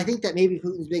I think that maybe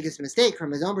Putin's biggest mistake from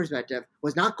his own perspective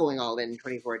was not going all in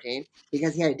 2014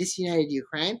 because he had a disunited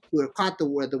Ukraine. He would have caught the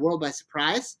world by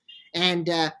surprise, and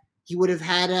he would have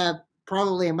had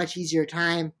probably a much easier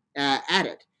time at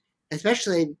it,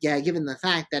 especially given the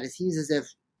fact that it seems as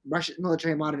if Russian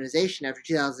military modernization after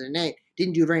 2008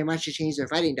 didn't do very much to change their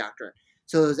fighting doctrine.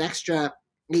 So those extra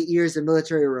 8 years of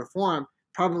military reform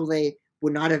probably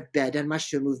would not have done much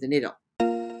to move the needle.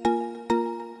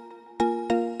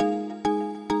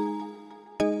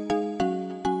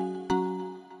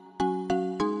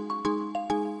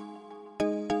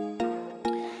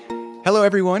 Hello,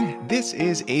 everyone. This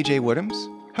is AJ Woodhams,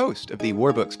 host of the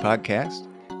War Books podcast,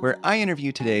 where I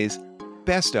interview today's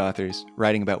best authors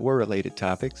writing about war-related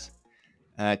topics.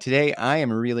 Today, I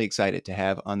am really excited to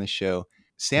have on the show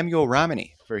Samuel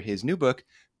Ramani for his new book,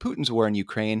 Putin's War in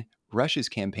Ukraine, Russia's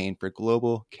Campaign for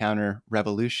Global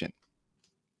Counter-Revolution.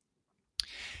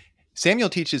 Samuel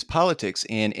teaches politics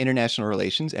and international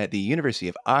relations at the University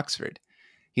of Oxford.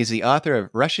 He is the author of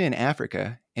Russia in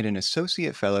Africa and an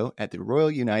associate fellow at the Royal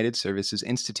United Services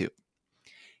Institute.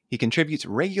 He contributes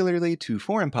regularly to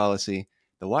Foreign Policy,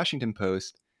 The Washington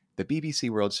Post, the BBC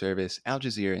World Service, Al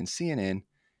Jazeera, and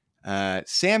CNN.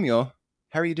 Samuel,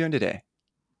 how are you doing today?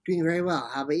 Doing very well.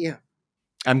 How about you?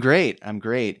 I'm great.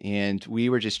 And we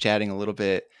were just chatting a little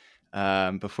bit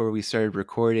before we started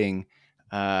recording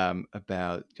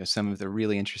about some of the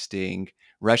really interesting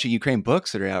Russia-Ukraine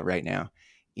books that are out right now.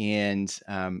 And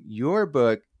your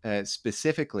book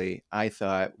specifically, I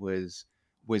thought was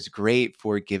great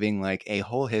for giving like a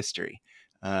whole history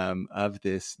of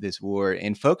this war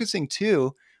and focusing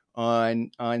too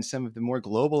on some of the more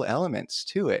global elements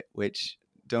to it, which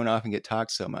don't often get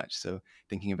talked so much. So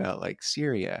thinking about like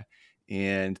Syria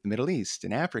and the Middle East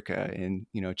and Africa and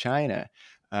China,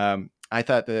 I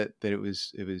thought that it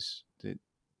was that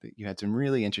you had some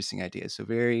really interesting ideas. So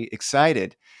very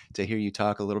excited to hear you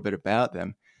talk a little bit about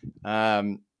them.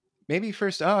 Maybe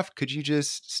first off, could you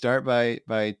just start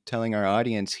by telling our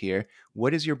audience here,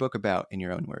 what is your book about in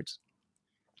your own words?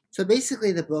 So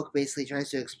basically, the book tries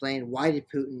to explain why did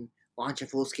Putin launch a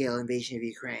full-scale invasion of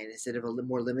Ukraine instead of a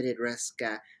more limited risk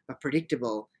but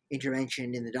predictable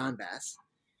intervention in the Donbass.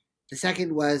 The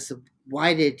second was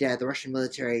why did the Russian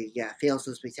military fail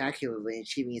so spectacularly in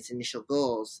achieving its initial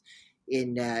goals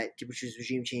which was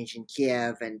regime change in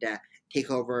Kiev and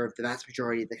take over the vast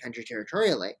majority of the country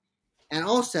territorially. And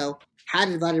also, how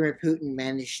did Vladimir Putin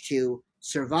manage to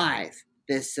survive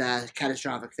this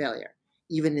catastrophic failure,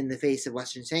 even in the face of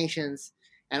Western sanctions?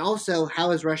 And also,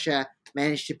 how has Russia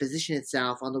managed to position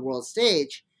itself on the world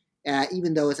stage,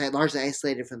 even though it's largely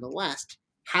isolated from the West?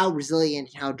 How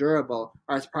resilient and how durable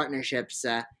are its partnerships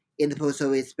in the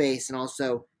post-Soviet space and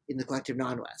also in the collective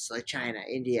non-West, like China,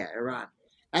 India, Iran?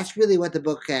 That's really what the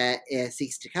book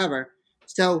seeks to cover.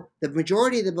 So the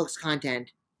majority of the book's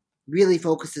content really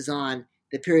focuses on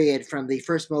the period from the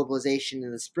first mobilization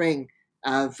in the spring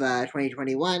of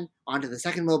 2021 onto the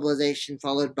second mobilization,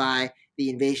 followed by the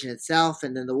invasion itself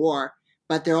and then the war.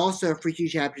 But there are also few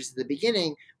chapters at the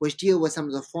beginning which deal with some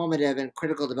of the formative and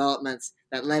critical developments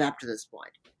that led up to this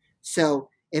point. So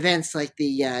events like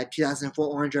the 2004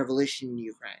 Orange Revolution in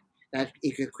Ukraine, that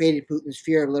it created Putin's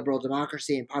fear of liberal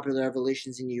democracy and popular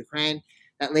revolutions in Ukraine,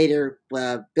 that later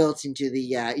built into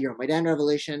the Euromaidan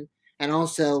revolution, and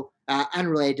also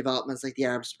unrelated developments like the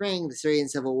Arab Spring, the Syrian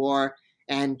civil war,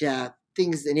 and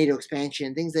things, the NATO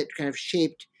expansion, things that kind of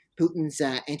shaped Putin's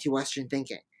anti-Western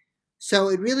thinking. So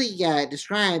it really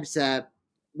describes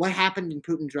what happened in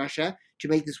Putin's Russia to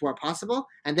make this war possible,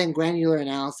 and then granular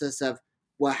analysis of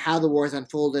how the war has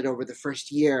unfolded over the first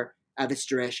year of its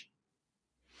duration.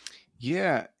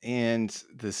 Yeah, and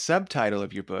the subtitle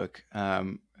of your book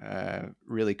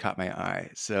really caught my eye.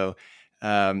 So,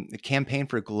 the Campaign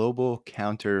for Global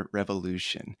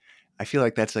Counter-Revolution. I feel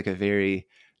like that's like a very,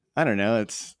 I don't know,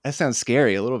 that sounds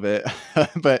scary a little bit,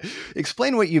 but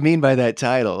explain what you mean by that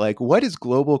title. Like, what is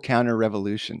global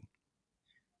counter-revolution?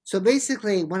 So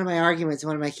basically, one of my arguments,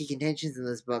 one of my key contentions in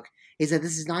this book is that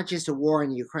this is not just a war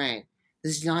in Ukraine.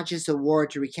 This is not just a war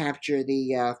to recapture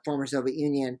the former Soviet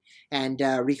Union and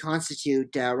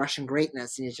reconstitute Russian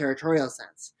greatness in a territorial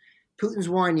sense. Putin's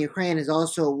war in Ukraine is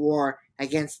also a war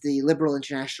against the liberal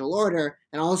international order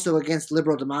and also against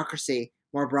liberal democracy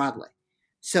more broadly.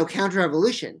 So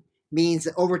counter-revolution means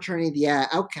overturning the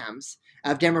outcomes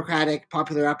of democratic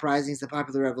popular uprisings and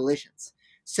popular revolutions.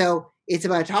 So it's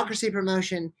about autocracy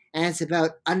promotion, and it's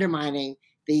about undermining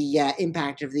the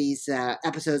impact of these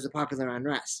episodes of popular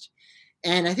unrest.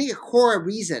 And I think a core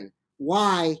reason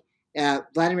why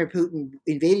Vladimir Putin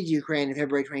invaded Ukraine in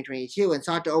February 2022 and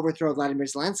sought to overthrow Vladimir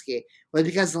Zelensky was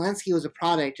because Zelensky was a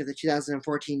product of the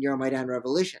 2014 Euromaidan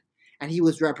revolution. and he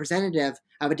was representative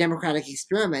of a democratic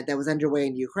experiment that was underway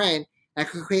in Ukraine that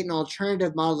could create an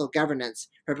alternative model of governance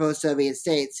for post-Soviet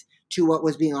states to what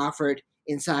was being offered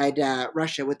inside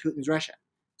Russia with Putin's Russia.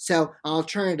 So, an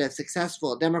alternative,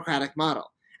 successful, democratic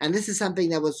model. And this is something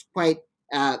that was quite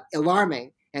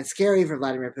alarming and scary for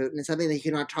Vladimir Putin, and something that he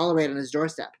could not tolerate on his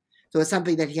doorstep. So, it's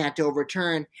something that he had to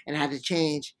overturn and had to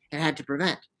change and had to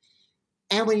prevent.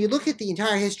 And when you look at the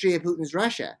entire history of Putin's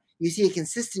Russia, you see a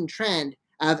consistent trend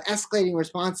of escalating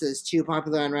responses to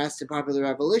popular unrest and popular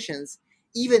revolutions,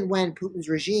 even when Putin's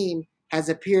regime has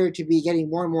appeared to be getting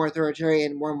more and more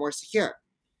authoritarian, more and more secure.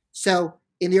 So,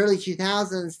 in the early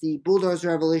 2000s, the bulldozer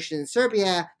revolution in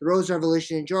Serbia, the Rose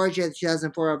Revolution in Georgia, the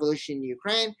 2004 revolution in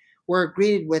Ukraine were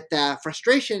greeted with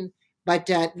frustration, but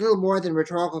little more than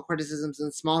rhetorical criticisms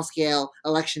and small scale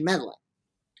election meddling.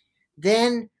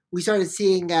 Then we started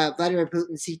seeing Vladimir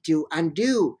Putin seek to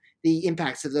undo the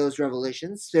impacts of those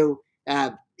revolutions. So,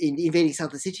 invading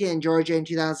South Ossetia in Georgia in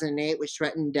 2008, which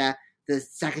threatened the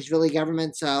Saakashvili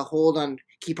government's hold on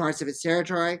key parts of its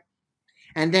territory,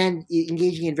 and then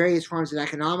engaging in various forms of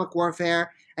economic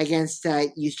warfare against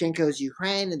Yushchenko's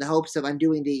Ukraine in the hopes of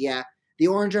undoing the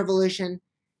Orange Revolution.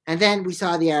 And then we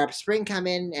saw the Arab Spring come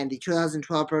in, and the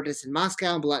 2012 protests in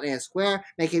Moscow and Bolotnaya Square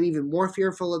make him even more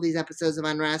fearful of these episodes of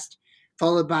unrest,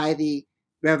 followed by the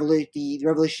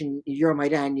revolution in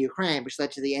Euromaidan in Ukraine, which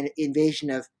led to the invasion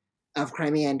of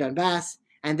Crimea and Donbass,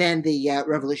 and then the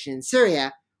revolution in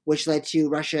Syria, which led to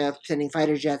Russia sending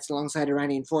fighter jets alongside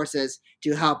Iranian forces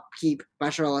to help keep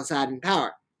Bashar al-Assad in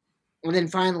power. And then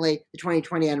finally, the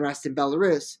 2020 unrest in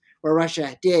Belarus, where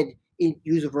Russia did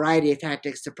use a variety of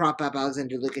tactics to prop up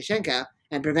Alexander Lukashenko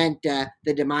and prevent the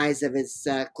demise of his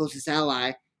closest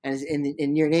ally and his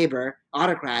near neighbor,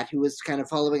 autocrat, who was kind of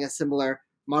following a similar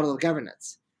model of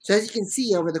governance. So as you can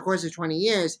see, over the course of 20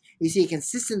 years, you see a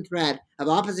consistent thread of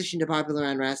opposition to popular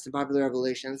unrest and popular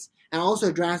revolutions, and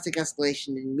also drastic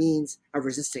escalation in means of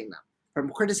resisting them, from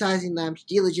criticizing them to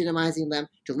delegitimizing them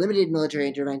to limited military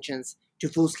interventions to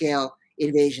full-scale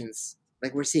invasions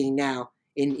like we're seeing now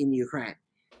in Ukraine.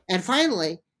 And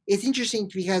finally, it's interesting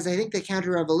because I think the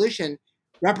counter-revolution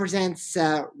represents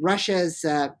Russia's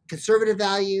conservative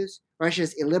values,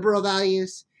 Russia's illiberal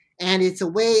values, and it's a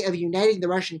way of uniting the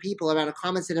Russian people around a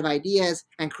common set of ideas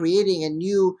and creating a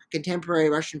new contemporary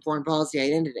Russian foreign policy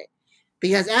identity.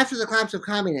 Because after the collapse of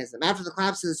communism, after the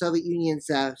collapse of the Soviet Union's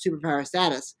superpower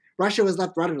status, Russia was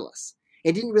left rudderless.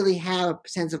 It didn't really have a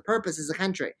sense of purpose as a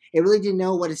country. It really didn't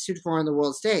know what it stood for on the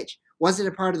world stage. Was it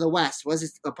a part of the West? Was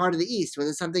it a part of the East? Was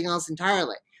it something else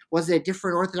entirely? Was it a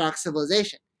different Orthodox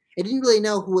civilization? It didn't really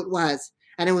know who it was,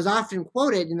 and it was often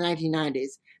quoted in the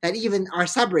 1990s that even our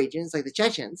subregions, like the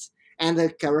Chechens, and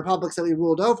the republics that we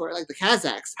ruled over, like the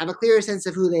Kazakhs, have a clearer sense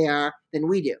of who they are than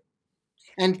we do.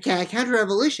 And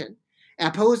counter-revolution,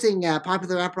 opposing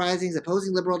popular uprisings,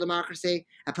 opposing liberal democracy,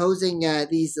 opposing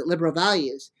these liberal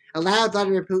values, allowed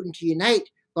Vladimir Putin to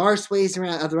unite large swathes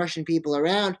of the Russian people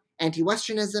around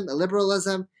anti-Westernism,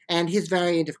 illiberalism, and his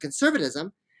variant of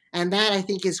conservatism. And that, I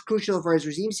think, is crucial for his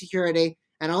regime security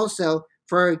and also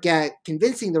for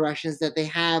convincing the Russians that they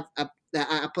have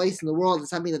a place in the world and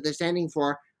something that they're standing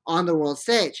for on the world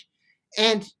stage.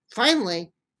 And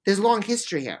finally, there's a long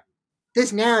history here.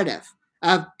 This narrative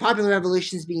of popular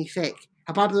revolutions being fake,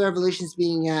 how popular revolutions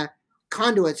being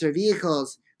conduits or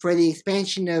vehicles for the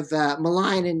expansion of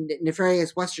malign and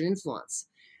nefarious Western influence,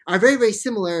 are very, very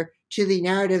similar to the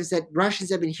narratives that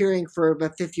Russians have been hearing for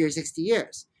about 50 or 60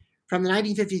 years. From the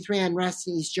 1953 unrest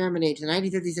in East Germany to the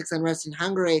 1956 unrest in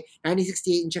Hungary,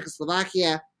 1968 in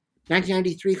Czechoslovakia,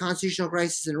 1993 constitutional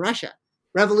crisis in Russia,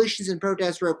 revolutions and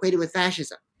protests were equated with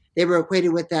fascism. They were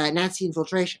equated with Nazi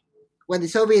infiltration. When the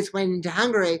Soviets went into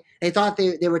Hungary, they thought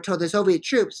they were told, the Soviet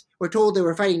troops were told they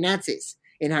were fighting Nazis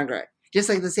in Hungary. Just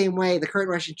like the same way the current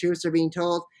Russian troops are being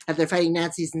told that they're fighting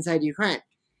Nazis inside Ukraine.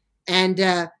 And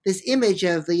this image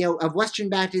of of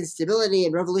Western-backed instability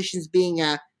and revolutions being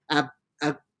a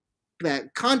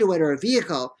conduit or a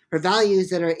vehicle for values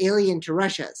that are alien to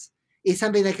Russia's is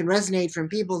something that can resonate from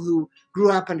people who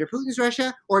grew up under Putin's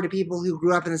Russia or to people who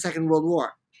grew up in the Second World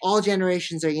War. All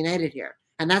generations are united here.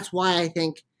 And that's why I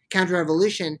think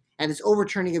counter-revolution and this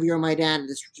overturning of Euromaidan,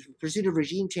 this pursuit of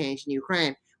regime change in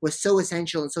Ukraine was so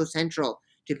essential and so central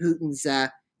to Putin's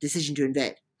decision to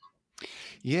invade.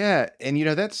 Yeah, and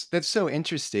that's so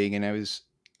interesting. And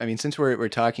I mean, since we're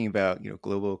talking about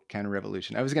global counter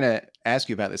revolution, I was going to ask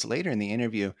you about this later in the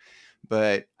interview,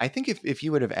 but I think if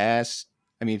you would have asked,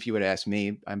 I mean, if you would have asked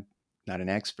me, I'm not an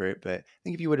expert, but I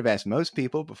think if you would have asked most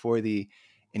people before the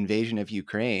invasion of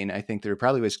Ukraine, I think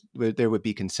there would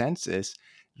be consensus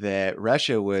that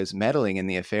Russia was meddling in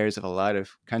the affairs of a lot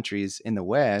of countries in the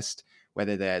West,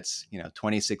 whether that's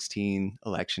 2016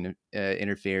 election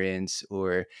interference,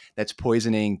 or that's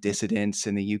poisoning dissidents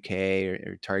in the UK,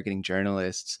 or targeting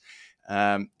journalists.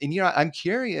 And I'm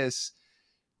curious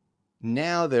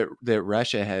now that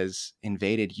Russia has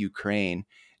invaded Ukraine.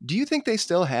 Do you think they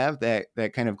still have that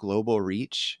kind of global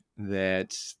reach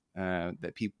that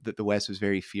the West was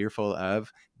very fearful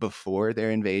of before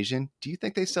their invasion? Do you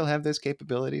think they still have those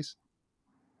capabilities?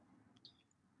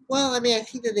 Well, I mean, I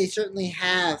think that they certainly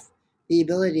have the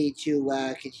ability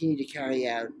to continue to carry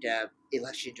out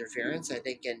election interference. I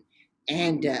think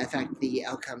and affect the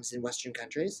outcomes in Western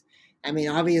countries. I mean,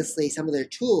 obviously, some of their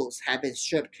tools have been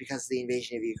stripped because of the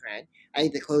invasion of Ukraine. I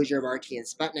think the closure of RT and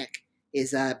Sputnik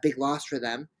is a big loss for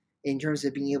them in terms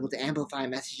of being able to amplify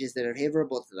messages that are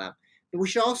favorable to them. But we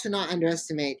should also not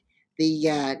underestimate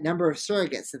the number of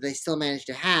surrogates that they still manage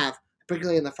to have,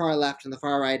 particularly in the far left and the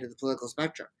far right of the political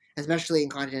spectrum, especially in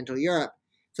continental Europe.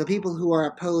 So people who are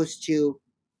opposed to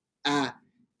uh,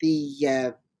 the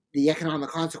uh, the economic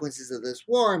consequences of this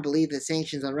war and believe that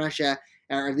sanctions on Russia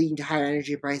are leading to higher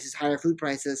energy prices, higher food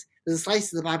prices. There's a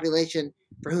slice of the population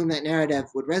for whom that narrative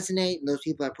would resonate, and those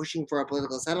people are pushing for a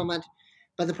political settlement.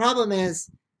 But the problem is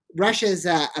Russia's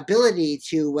ability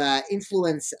to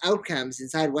influence outcomes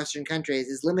inside Western countries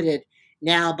is limited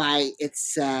now by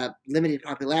its limited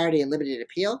popularity and limited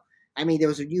appeal. I mean, there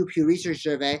was a new Pew Research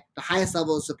survey. The highest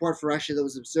level of support for Russia that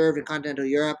was observed in continental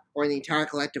Europe, or in the entire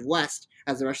collective West,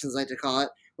 as the Russians like to call it,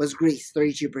 was Greece,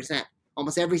 32%.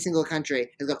 Almost every single country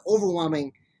has got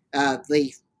overwhelming,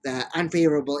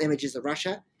 unfavorable images of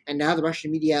Russia, and now the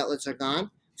Russian media outlets are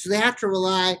gone. So they have to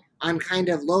rely on kind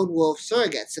of lone wolf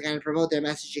surrogates to kind of promote their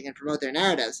messaging and promote their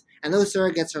narratives. And those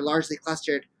surrogates are largely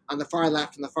clustered on the far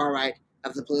left and the far right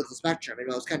of the political spectrum in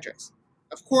most countries.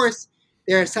 Of course,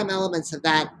 there are some elements of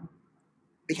that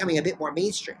becoming a bit more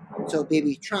mainstream. So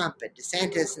maybe Trump and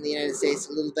DeSantis in the United States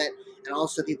a little bit, and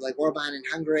also people like Orban in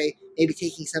Hungary, maybe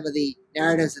taking some of the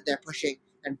narratives that they're pushing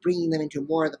and bringing them into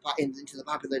more of into the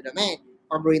popular domain,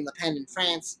 or Marine Le Pen in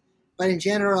France. But in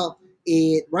general,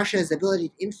 Russia's ability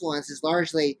to influence is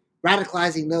largely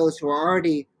radicalizing those who are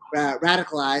already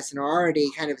radicalized and are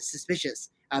already kind of suspicious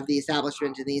of the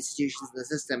establishment and the institutions of the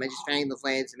system, and just fanning the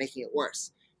flames and making it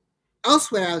worse.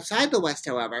 Elsewhere outside the West,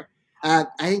 however, I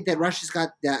think that Russia's got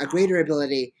a greater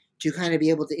ability to kind of be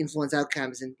able to influence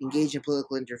outcomes and engage in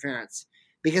political interference.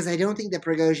 Because I don't think that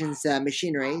Prigozhin's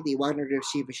machinery, the Wagner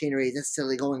Group's chief machinery, is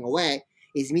necessarily going away.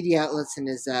 His media outlets and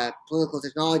his political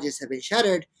technologists have been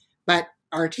shuttered, but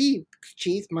RT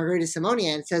chief, Margarita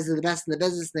Simonian, says they're the best in the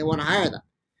business and they want to hire them.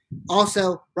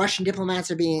 Also, Russian diplomats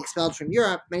are being expelled from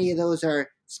Europe. Many of those are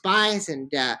spies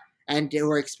and who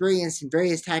are experienced in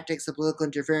various tactics of political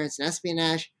interference and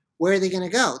espionage. Where are they going to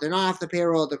go? They're not off the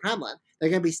payroll of the Kremlin. They're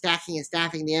going to be stacking and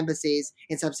staffing the embassies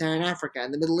in sub-Saharan Africa,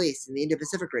 and the Middle East, and the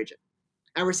Indo-Pacific region.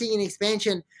 And we're seeing an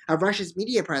expansion of Russia's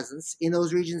media presence in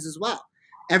those regions as well.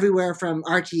 Everywhere from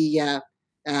RT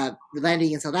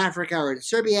landing in South Africa or in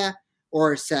Serbia,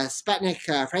 or Sputnik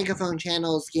Francophone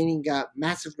channels gaining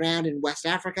massive ground in West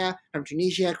Africa, from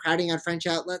Tunisia, crowding on French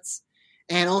outlets,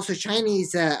 and also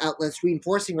Chinese outlets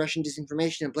reinforcing Russian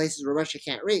disinformation in places where Russia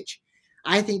can't reach.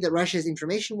 I think that Russia's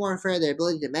information warfare, their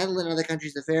ability to meddle in other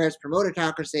countries' affairs, promote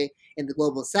autocracy in the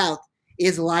global south,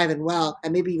 is alive and well,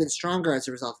 and maybe even stronger as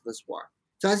a result of this war.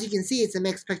 So as you can see, it's a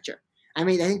mixed picture. I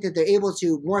mean, I think that they're able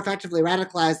to more effectively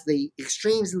radicalize the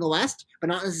extremes in the West, but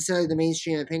not necessarily the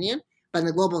mainstream opinion. But in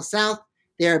the global South,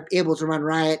 they're able to run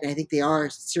riot, and I think they are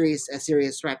a serious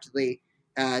threat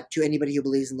to anybody who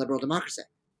believes in liberal democracy.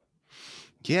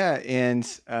 Yeah, and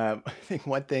I think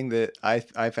one thing that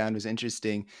I found was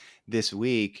interesting this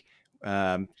week,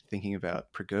 thinking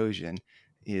about Prigozhin,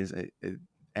 is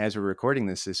as we're recording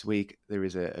this week, there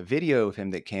was a video of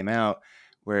him that came out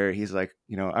where he's like,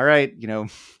 all right,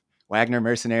 Wagner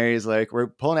mercenaries, like, we're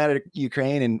pulling out of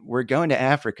Ukraine and we're going to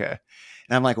Africa.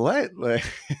 And I'm like, what? Like,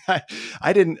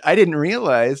 I didn't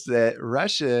realize that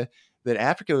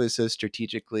Africa was so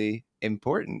strategically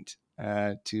important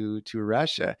to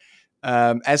Russia.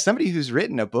 As somebody who's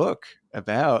written a book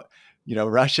about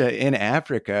Russia in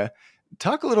Africa,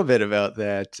 talk a little bit about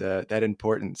that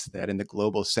importance that in the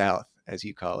global South, as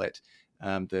you call it,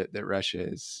 that Russia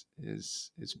is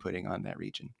putting on that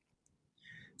region.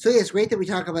 So yeah, it's great that we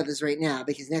talk about this right now,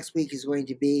 because next week is going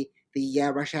to be the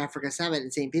Russia-Africa summit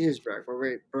in St. Petersburg,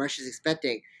 where Russia is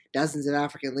expecting dozens of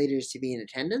African leaders to be in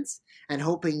attendance, and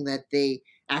hoping that the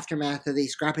aftermath of the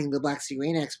scrapping the Black Sea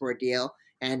grain export deal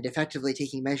and effectively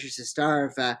taking measures to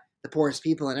starve the poorest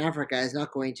people in Africa is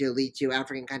not going to lead to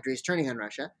African countries turning on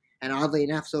Russia. And oddly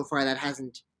enough, so far that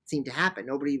hasn't seemed to happen.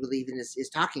 Nobody, believe in is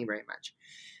talking very much.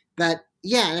 But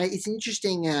yeah, it's an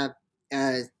interesting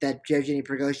that Yevgeny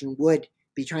Prigozhin would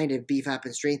be trying to beef up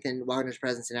and strengthen Wagner's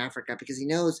presence in Africa because he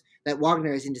knows that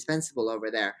Wagner is indispensable over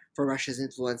there for Russia's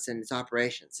influence and its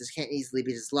operations. This can't easily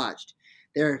be dislodged.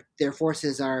 Their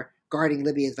forces are guarding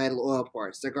Libya's vital oil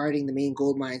ports. They're guarding the main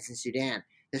gold mines in Sudan.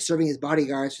 They're serving as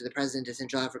bodyguards for the president of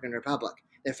Central African Republic.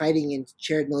 They're fighting in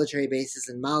shared military bases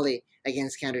in Mali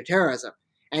against counterterrorism.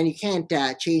 And you can't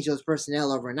change those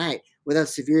personnel overnight without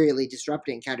severely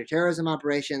disrupting counterterrorism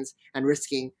operations and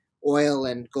risking oil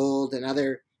and gold and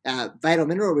other vital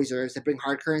mineral reserves that bring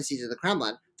hard currency to the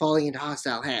Kremlin falling into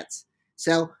hostile hands.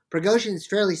 So Prigozhin is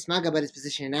fairly smug about his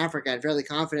position in Africa and fairly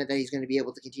confident that he's going to be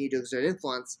able to continue to exert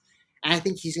influence. And I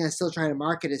think he's going to still try to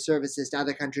market his services to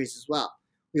other countries as well.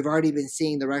 We've already been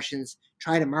seeing the Russians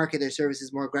try to market their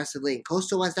services more aggressively in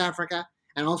coastal West Africa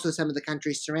and also some of the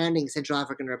countries surrounding Central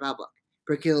African Republic,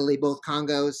 particularly both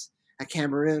Congos,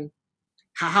 Cameroon.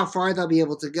 How far they'll be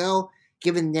able to go,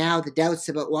 given now the doubts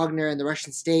about Wagner and the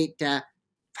Russian state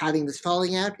having this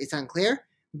falling out, it's unclear.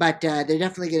 But they're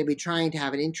definitely going to be trying to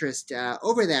have an interest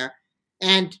over there.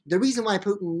 And the reason why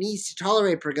Putin needs to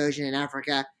tolerate Prigozhin in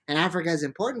Africa, and Africa is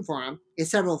important for him,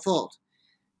 is several fold.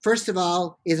 First of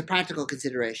all, is a practical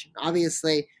consideration.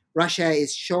 Obviously, Russia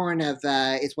is shorn of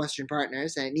its Western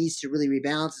partners, and it needs to really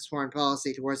rebalance its foreign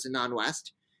policy towards the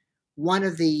non-West. One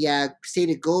of the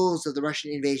stated goals of the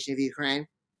Russian invasion of Ukraine,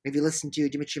 if you listen to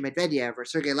Dmitry Medvedev or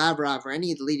Sergei Lavrov or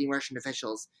any of the leading Russian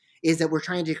officials, is that we're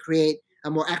trying to create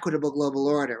a more equitable global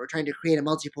order. We're trying to create a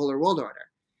multipolar world order.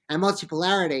 And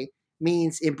multipolarity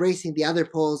means embracing the other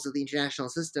poles of the international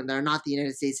system that are not the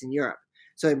United States and Europe.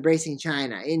 So embracing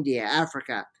China, India,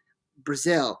 Africa,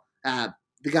 Brazil,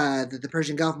 the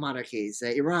Persian Gulf monarchies,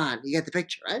 Iran. You get the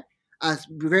picture, right?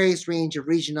 Various range of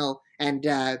regional and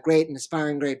great and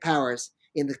aspiring great powers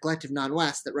in the collective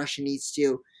non-West that Russia needs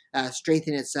to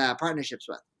strengthen its partnerships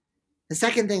with. The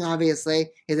second thing, obviously,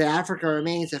 is that Africa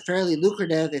remains a fairly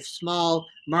lucrative, if small,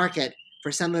 market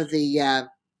for some of the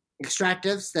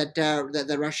extractives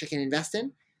that Russia can invest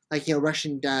in. Like,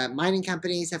 Russian mining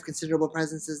companies have considerable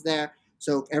presences there.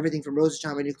 So everything from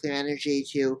Rosatom nuclear energy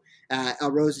to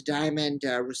El Rosa Diamond,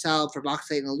 Rusal for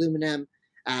bauxite and aluminum.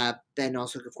 Then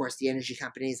also, of course, the energy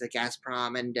companies like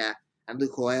Gazprom and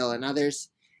Lukoil and others.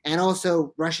 And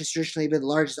also, Russia's traditionally been the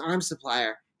largest arms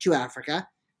supplier to Africa,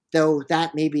 though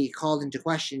that may be called into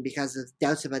question because of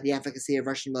doubts about the efficacy of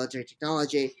Russian military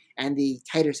technology and the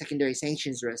tighter secondary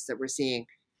sanctions risks that we're seeing.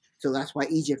 So that's why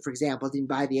Egypt, for example, didn't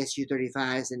buy the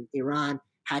Su-35s, and Iran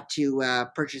had to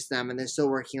purchase them, and they're still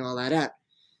working all that out.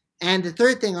 And the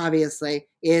third thing, obviously,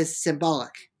 is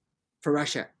symbolic for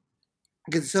Russia,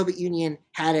 because the Soviet Union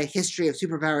had a history of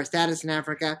superpower status in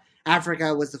Africa.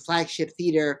 Africa was the flagship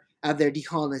theater of their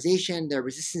decolonization, their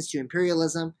resistance to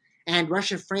imperialism, and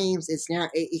Russia frames its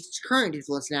current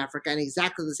influence in Africa in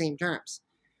exactly the same terms.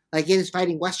 Like, it is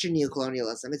fighting Western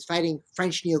neocolonialism. It's fighting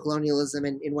French neocolonialism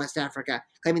in West Africa,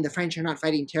 claiming the French are not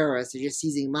fighting terrorists, they're just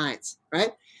seizing mines, right?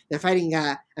 They're fighting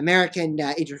American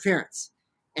interference.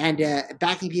 And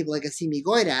backing people like Assimi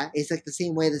Goïta is like the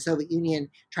same way the Soviet Union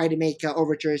tried to make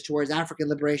overtures towards African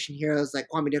liberation heroes like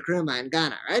Kwame Nkrumah in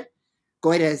Ghana, right?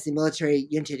 Goïta is the military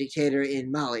junta dictator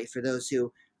in Mali, for those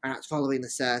who are not following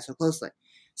this so closely.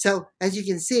 So, as you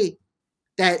can see,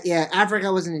 that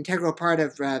Africa was an integral part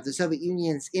of the Soviet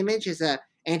Union's image as a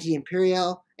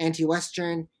anti-imperial,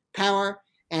 anti-Western power,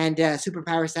 and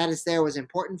superpower status there was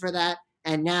important for that.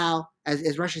 And now,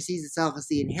 as Russia sees itself as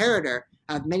the inheritor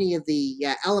of many of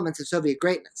the elements of Soviet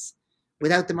greatness,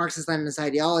 without the Marxist-Leninist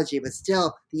ideology, but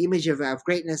still the image of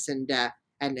greatness and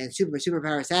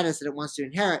superpower status that it wants to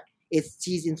inherit, it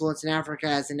sees influence in Africa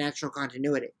as a natural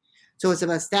continuity. So it's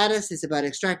about status, it's about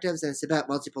extractives, and it's about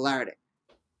multipolarity.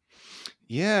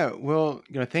 Yeah, well,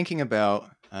 thinking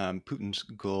about Putin's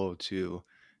goal to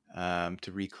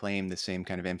reclaim the same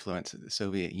kind of influence that the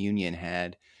Soviet Union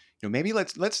had, maybe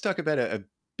let's talk about a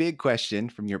big question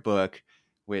from your book,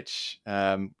 which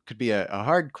could be a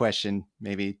hard question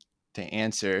maybe to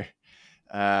answer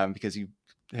because you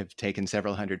have taken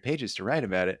several hundred pages to write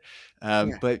about it.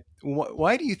 Yeah. But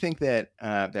why do you think that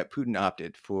that Putin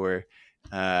opted for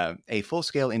a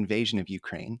full-scale invasion of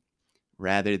Ukraine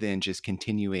rather than just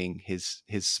continuing his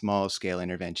small scale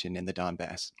intervention in the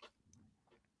Donbass?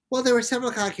 Well, there were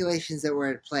several calculations that were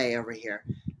at play over here.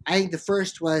 I think the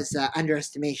first was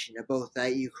underestimation of both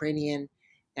Ukrainian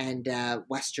and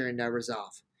Western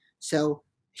resolve. So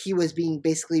he was being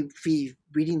basically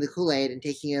reading the Kool-Aid and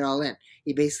taking it all in.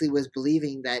 He basically was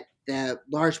believing that the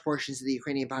large portions of the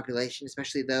Ukrainian population,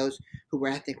 especially those who were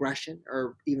ethnic Russian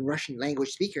or even Russian language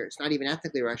speakers, not even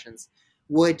ethnically Russians,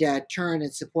 would turn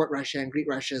and support Russia and greet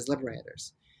Russia as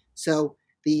liberators. So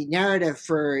the narrative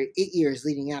for 8 years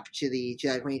leading up to the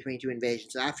 2022 invasion,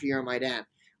 so after Euromaidan,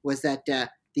 was that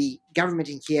the government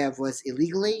in Kiev was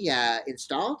illegally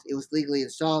installed. It was legally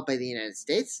installed by the United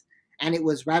States, and it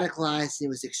was radicalized and it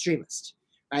was extremist.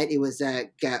 Right? It was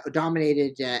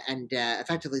dominated and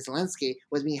effectively Zelensky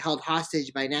was being held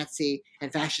hostage by Nazi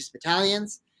and fascist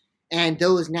battalions, and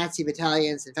those Nazi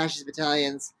battalions and fascist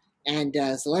battalions and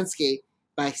Zelensky,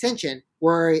 by extension,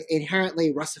 were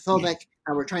inherently Russophobic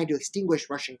and were trying to extinguish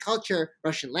Russian culture,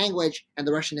 Russian language, and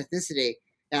the Russian ethnicity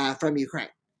from Ukraine,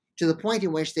 to the point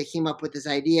in which they came up with this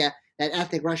idea that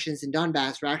ethnic Russians in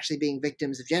Donbass were actually being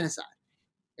victims of genocide.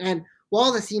 And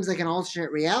while this seems like an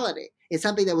alternate reality, it's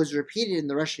something that was repeated in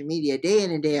the Russian media day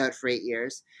in and day out for 8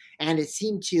 years, and it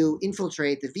seemed to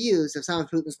infiltrate the views of some of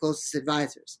Putin's closest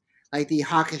advisors, like the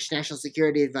hawkish national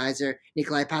security advisor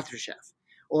Nikolai Patrushev,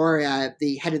 or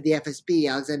the head of the FSB,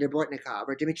 Alexander Bortnikov,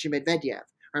 or Dmitry Medvedev,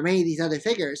 or many of these other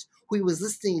figures who he was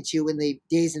listening to in the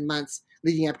days and months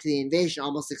leading up to the invasion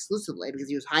almost exclusively because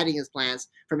he was hiding his plans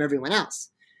from everyone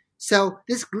else. So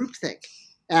this groupthink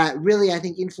really, I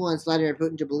think, influenced Vladimir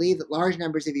Putin to believe that large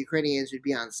numbers of Ukrainians would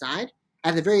be on side.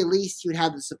 At the very least, he would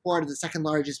have the support of the second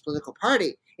largest political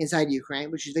party inside Ukraine,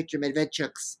 which is Viktor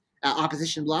Medvedchuk's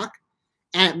opposition bloc.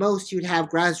 And at most, he would have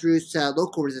grassroots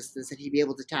local resistance that he'd be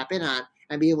able to tap in on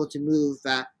and be able to move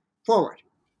forward.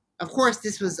 Of course,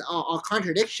 this was a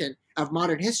contradiction of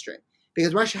modern history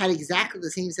because Russia had exactly the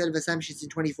same set of assumptions in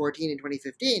 2014 and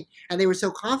 2015, and they were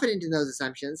so confident in those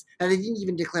assumptions that they didn't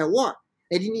even declare war.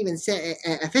 They didn't even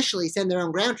officially send their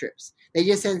own ground troops. They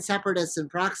just sent separatists and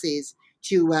proxies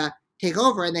to take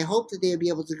over, and they hoped that they would be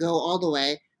able to go all the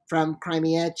way from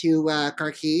Crimea to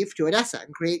Kharkiv to Odessa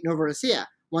and create Novorossiya,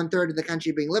 1/3 of the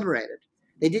country being liberated.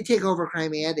 They did take over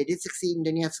Crimea. They did succeed in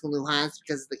Donetsk and Luhansk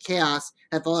because of the chaos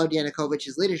that followed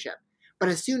Yanukovych's leadership. But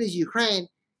as soon as Ukraine,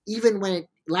 even when it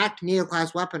lacked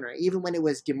NATO-class weaponry, even when it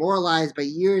was demoralized by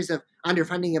years of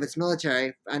underfunding of its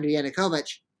military under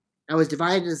Yanukovych, and was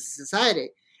divided as a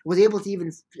society, was able to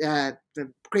even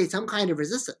create some kind of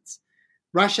resistance,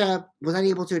 Russia was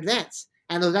unable to advance.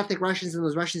 And those ethnic Russians and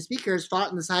those Russian speakers fought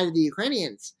on the side of the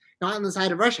Ukrainians, not on the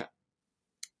side of Russia.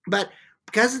 But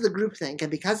because of the groupthink and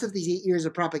because of these 8 years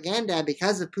of propaganda,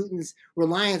 because of Putin's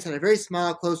reliance on a very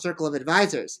small, close circle of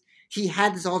advisors, he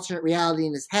had this alternate reality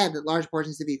in his head that large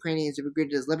portions of Ukrainians would be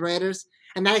greeted as liberators.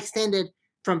 And that extended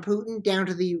from Putin down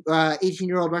to the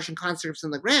 18-year-old Russian conscripts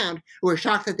on the ground who were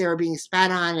shocked that they were being spat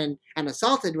on and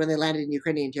assaulted when they landed in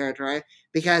Ukrainian territory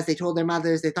because they told their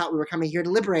mothers they thought we were coming here to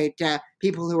liberate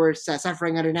people who were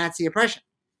suffering under Nazi oppression.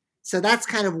 So that's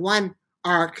kind of one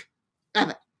arc of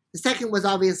it. The second was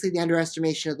obviously the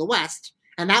underestimation of the West,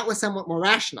 and that was somewhat more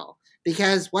rational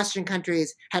because Western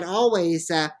countries had always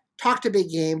talked a big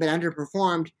game but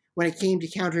underperformed when it came to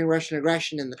countering Russian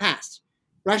aggression in the past.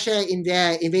 Russia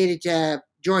invaded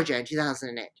Georgia in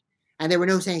 2008, and there were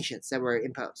no sanctions that were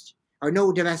imposed, or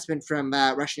no divestment from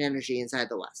Russian energy inside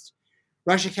the West.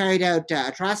 Russia carried out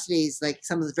atrocities like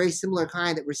some of the very similar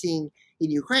kind that we're seeing in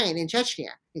Ukraine and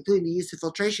Chechnya, including the use of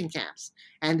filtration camps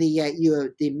and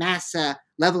the mass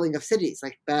leveling of cities.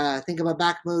 Like think about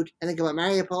Bakhmut and think about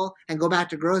Mariupol and go back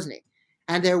to Grozny.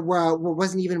 And there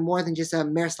wasn't even more than just a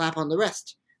mere slap on the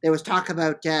wrist. There was talk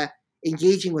about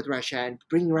engaging with Russia and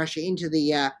bringing Russia into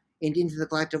the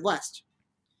collective West.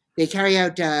 They carry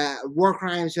out war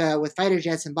crimes with fighter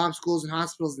jets and bomb schools and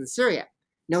hospitals in Syria.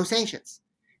 No sanctions.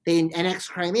 They annex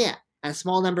Crimea. A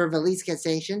small number of elites get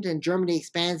sanctioned, and Germany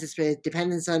expands its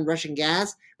dependence on Russian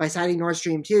gas by signing Nord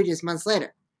Stream 2 just months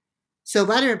later. So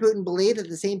Vladimir Putin believed that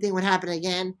the same thing would happen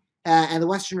again, and the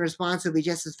Western response would be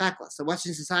just as feckless. The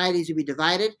Western societies would be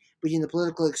divided between the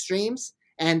political extremes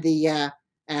and the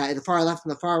far left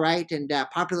and the far right, and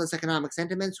populist economic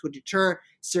sentiments would deter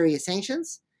serious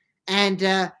sanctions.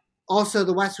 And also,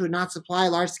 the West would not supply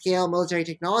large-scale military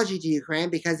technology to Ukraine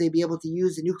because they'd be able to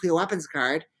use the nuclear weapons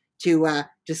card to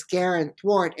scare and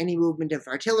thwart any movement of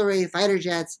artillery, fighter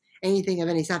jets, anything of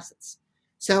any substance.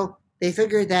 So they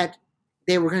figured that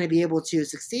they were going to be able to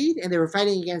succeed, and they were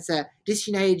fighting against a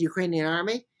disunited Ukrainian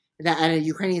army and a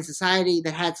Ukrainian society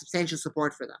that had substantial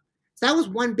support for them. So that was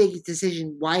one big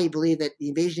decision why he believed that the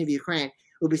invasion of Ukraine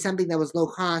would be something that was low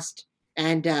cost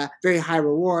and very high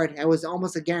reward and was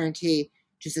almost a guarantee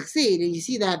to succeed. And you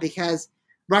see that because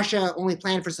Russia only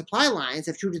planned for supply lines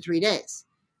of 2 to 3 days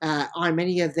on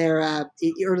many of their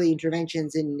early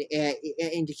interventions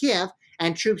into Kiev,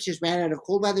 and troops just ran out of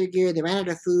cold weather gear, they ran out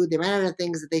of food, they ran out of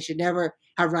things that they should never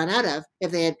have run out of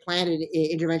if they had planned an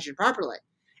intervention properly.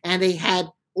 And they had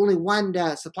only one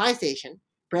supply station.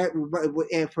 For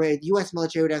the U.S.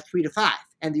 military would have 3 to 5,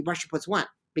 and the Russia puts 1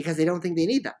 because they don't think they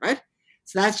need them, right?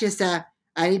 So that's just an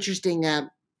interesting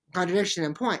contradiction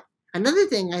and point. Another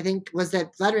thing I think was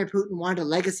that Vladimir Putin wanted a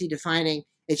legacy defining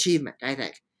achievement, I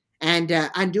think, and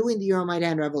undoing the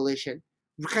Euromaidan revolution,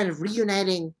 kind of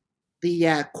reuniting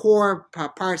the core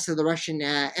parts of the Russian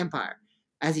Empire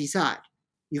as he saw it: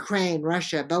 Ukraine,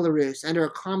 Russia, Belarus, under a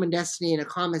common destiny and a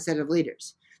common set of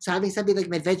leaders. So having somebody like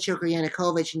Medvedchuk or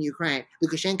Yanukovych in Ukraine,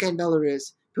 Lukashenko in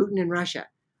Belarus, Putin in Russia,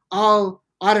 all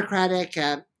autocratic,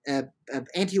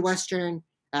 anti-Western,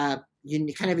 kind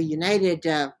of a united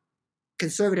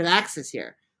conservative axis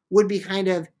here would be kind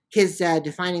of his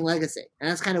defining legacy, and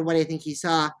that's kind of what I think he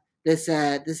saw this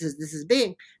is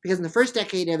being, because in the first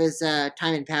decade of his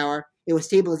time in power, it was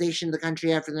stabilization of the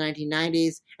country after the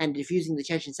 1990s and diffusing the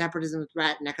Chechen separatism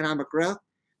threat and economic growth.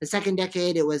 The second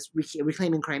decade, it was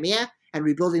reclaiming Crimea and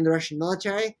rebuilding the Russian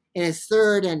military. In his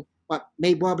third and what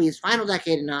may well be his final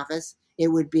decade in office, it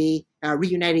would be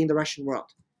reuniting the Russian world.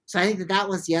 So I think that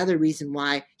was the other reason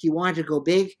why he wanted to go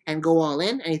big and go all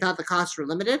in, and he thought the costs were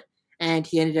limited, and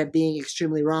he ended up being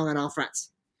extremely wrong on all fronts.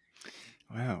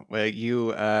 Wow. Well,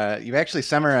 you actually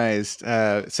summarized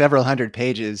several hundred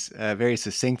pages very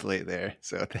succinctly there.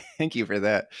 So thank you for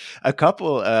that. A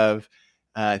couple of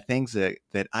things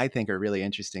that I think are really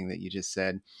interesting that you just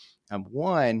said.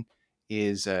 One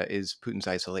is Putin's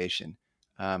isolation.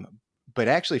 Um, but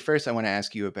actually, first, I want to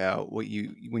ask you about what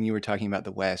you when you were talking about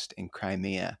the West and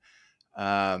Crimea.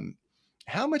 Um,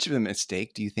 how much of a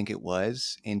mistake do you think it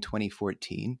was in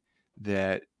 2014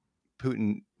 that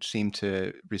Putin seemed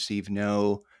to receive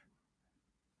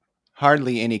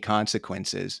hardly any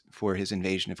consequences for his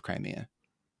invasion of Crimea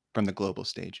from the global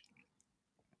stage?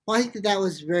 Well, I think that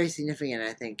was very significant,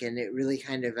 I think, and it really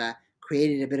kind of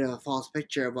created a bit of a false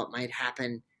picture of what might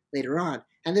happen later on.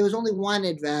 And there was only one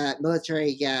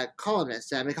military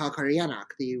columnist, Mikhail Koryanok,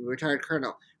 the retired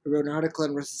colonel, who wrote an article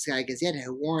in Rossiyskaya Gazeta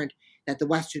who warned that the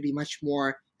West would be much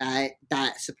more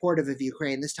supportive of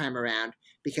Ukraine this time around,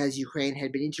 because Ukraine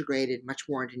had been integrated much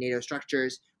more into NATO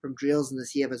structures, from drills in the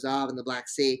Sea of Azov and the Black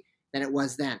Sea, than it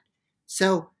was then.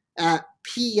 So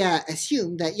he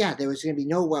assumed that, yeah, there was going to be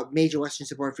no major Western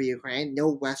support for Ukraine. No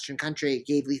Western country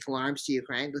gave lethal arms to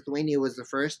Ukraine. Lithuania was the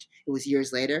first. It was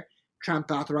years later.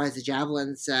 Trump authorized the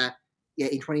javelins in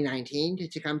 2019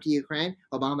 to come to Ukraine.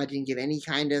 Obama didn't give any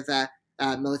kind of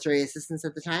military assistance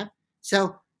at the time.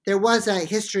 So there was a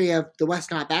history of the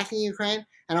West not backing Ukraine,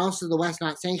 and also the West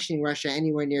not sanctioning Russia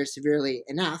anywhere near severely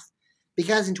enough,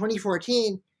 because in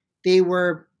 2014 they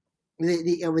were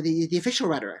the official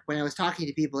rhetoric when I was talking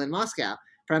to people in Moscow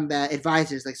from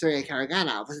advisors like Sergei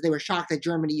Karaganov was that they were shocked that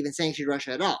Germany even sanctioned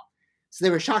Russia at all. So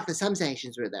they were shocked that some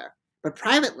sanctions were there. But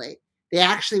privately, they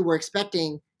actually were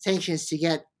expecting sanctions to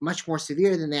get much more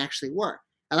severe than they actually were.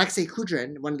 Alexei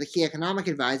Kudrin, one of the key economic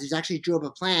advisors, actually drew up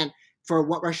a plan for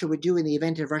what Russia would do in the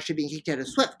event of Russia being kicked out of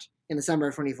SWIFT in the summer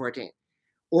of 2014.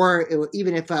 Or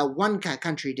even if one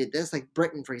country did this, like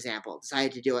Britain, for example,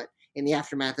 decided to do it in the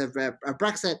aftermath of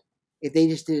Brexit, if they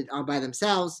just did it all by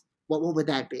themselves, what would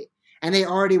that be? And they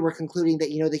already were concluding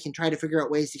that they can try to figure out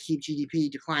ways to keep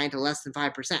GDP decline to less than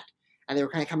 5%, and they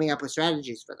were kind of coming up with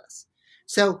strategies for this.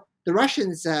 So the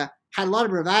Russians had a lot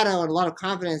of bravado and a lot of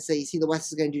confidence that you see the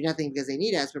West is going to do nothing because they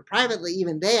need us, but privately,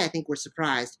 even they, I think, were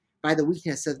surprised by the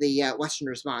weakness of the Western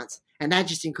response, and that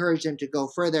just encouraged them to go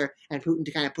further and Putin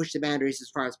to kind of push the boundaries as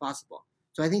far as possible.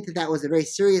 So I think that was a very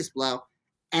serious blow,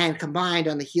 and combined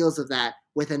on the heels of that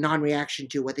with a non-reaction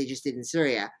to what they just did in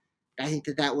Syria, I think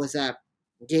that was a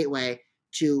gateway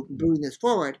to moving this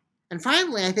forward. And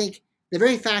finally, I think the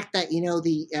very fact that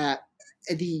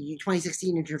the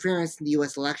 2016 interference in the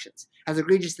U.S. elections, as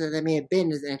egregious as that may have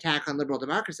been as an attack on liberal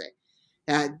democracy,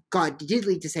 did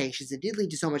lead to sanctions. It did lead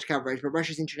to so much coverage, but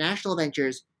Russia's international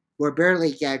ventures were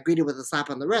barely greeted with a slap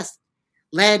on the wrist,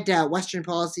 led Russian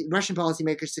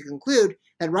policymakers to conclude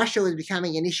that Russia was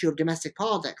becoming an issue of domestic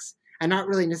politics and not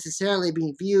really necessarily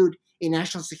being viewed in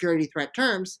national security threat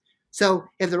terms. So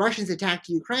if the Russians attacked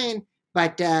Ukraine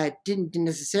but didn't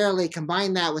necessarily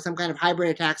combine that with some kind of hybrid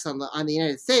attacks on the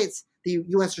United States, the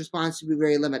U.S. response would be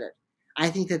very limited. I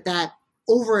think that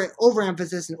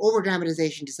overemphasis and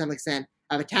overdramatization to some extent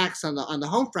of attacks on the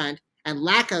home front, and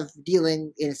lack of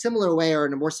dealing in a similar way or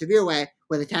in a more severe way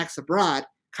with attacks abroad,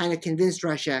 kind of convinced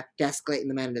Russia to escalate in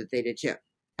the manner that they did too.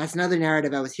 That's another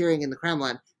narrative I was hearing in the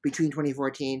Kremlin between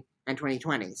 2014 and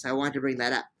 2020. So I wanted to bring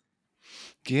that up.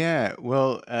 Yeah,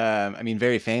 well, I mean,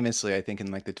 very famously, I think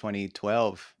in like the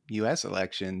 2012 U.S.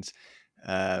 elections,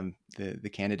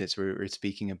 the candidates were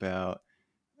speaking about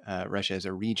Russia as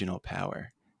a regional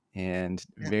power and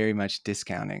Yeah. very much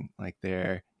discounting like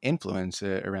their influence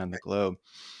around the globe.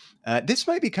 This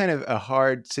might be kind of a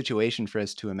hard situation for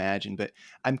us to imagine, but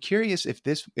I'm curious if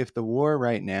the war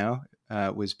right now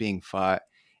was being fought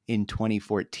in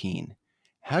 2014.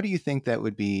 How do you think that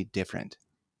would be different?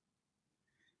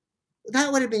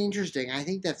 That would have been interesting. I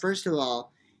think that first of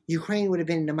all, Ukraine would have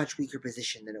been in a much weaker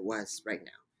position than it was right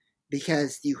now,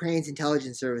 because the Ukraine's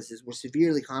intelligence services were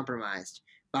severely compromised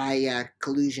by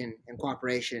collusion and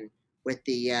cooperation with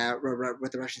the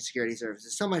Russian security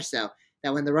services. So much so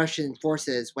that when the Russian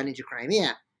forces went into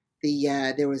Crimea,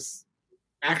 there was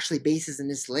actually bases and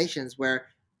installations where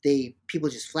people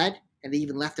just fled, and they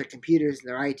even left their computers and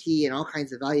their IT and all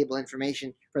kinds of valuable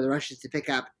information for the Russians to pick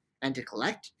up and to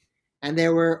collect. And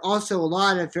there were also a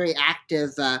lot of very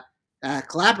active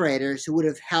collaborators who would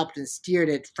have helped and steered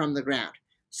it from the ground.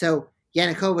 So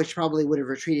Yanukovych probably would have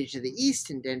retreated to the east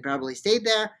and probably stayed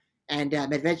there, and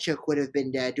Medvedchuk would have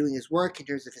been doing his work in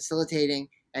terms of facilitating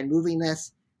and moving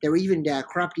this. There were even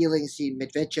corrupt dealings to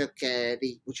Medvedchuk,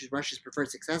 which is Russia's preferred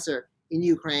successor in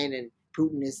Ukraine, and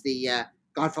Putin is the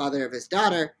godfather of his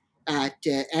daughter, and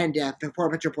Petro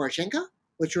Poroshenko,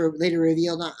 which were later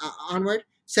revealed onward.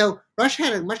 So Russia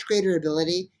had a much greater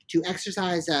ability to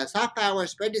exercise soft power,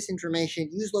 spread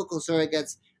disinformation, use local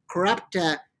surrogates, corrupt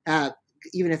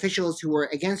even officials who were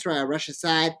against Russia's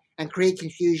side, and create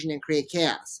confusion and create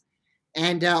chaos.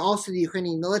 And also, the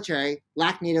Ukrainian military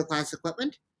lacked NATO class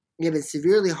equipment. It had been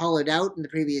severely hollowed out in the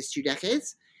previous 2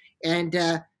 decades. And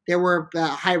there were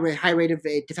high rate of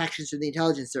defections from the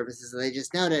intelligence services, as I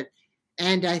just noted.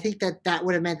 And I think that that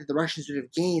would have meant that the Russians would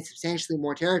have gained substantially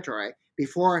more territory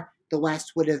before the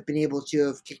West would have been able to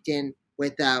have kicked in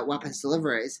with weapons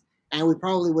deliveries. And we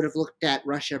probably would have looked at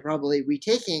Russia probably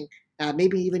retaking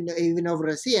maybe even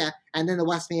Novorossiya, and then the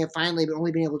West may have finally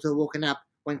only been able to have woken up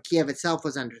when Kiev itself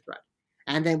was under threat.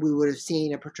 And then we would have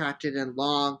seen a protracted and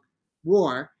long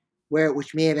war,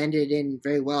 which may have ended in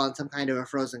very well in some kind of a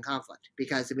frozen conflict,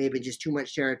 because it may have been just too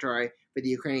much territory for the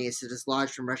Ukrainians to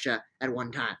dislodge from Russia at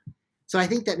one time. So I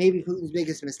think that maybe Putin's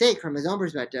biggest mistake from his own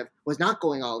perspective was not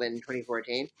going all in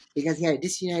 2014, because he had a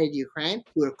disunited Ukraine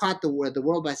who would have caught the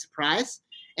world by surprise,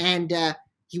 and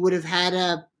he would have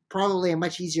had probably a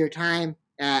much easier time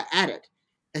at it,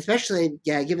 especially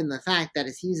given the fact that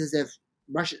it seems as if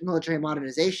Russia's military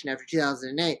modernization after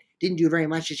 2008 didn't do very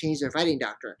much to change their fighting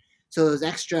doctrine. So those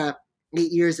extra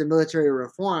 8 years of military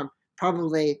reform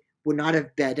probably would not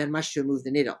have done much to move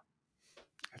the needle.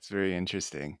 That's very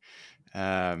interesting.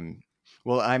 Um,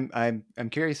 well, I'm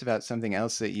curious about something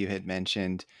else that you had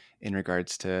mentioned in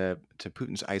regards to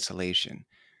Putin's isolation.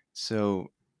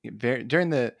 So during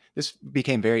this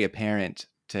became very apparent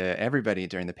to everybody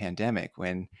during the pandemic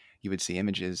when you would see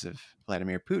images of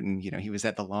Vladimir Putin. You know, he was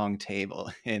at the long table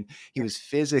and he Yeah, was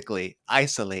physically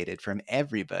isolated from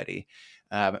everybody.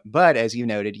 But as you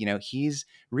noted, he's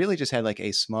really just had like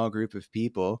a small group of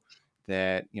people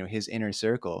that his inner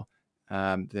circle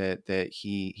that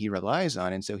he relies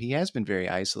on, and so he has been very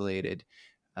isolated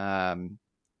um,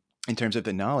 in terms of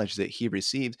the knowledge that he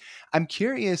receives. I'm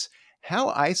curious, how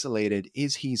isolated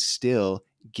is he still,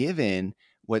 given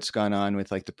what's gone on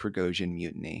with like the Prigozhin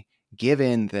mutiny?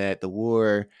 Given that the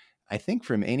war, I think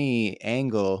from any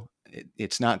angle,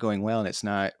 it's not going well, and it's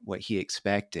not what he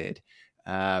expected.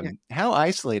 yeah. How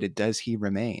isolated does he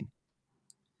remain?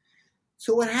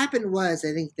 So what happened was,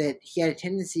 I think that he had a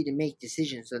tendency to make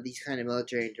decisions on these kind of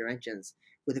military interventions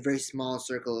with a very small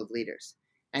circle of leaders.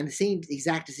 And the same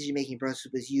exact decision-making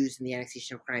process was used in the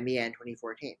annexation of Crimea in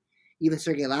 2014. Even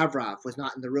Sergei Lavrov was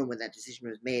not in the room when that decision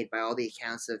was made, by all the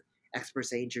accounts of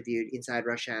experts I interviewed inside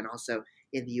Russia and also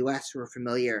in the US who were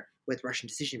familiar with Russian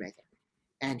decision-making.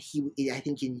 And I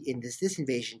think in this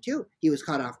invasion too, he was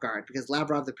caught off guard, because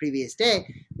Lavrov the previous day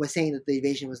was saying that the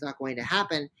invasion was not going to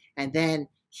happen, and then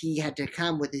he had to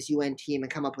come with his UN team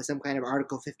and come up with some kind of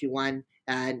Article 51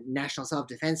 national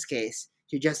self-defense case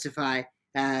to justify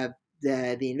the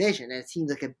invasion. And it seemed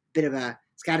like a bit of a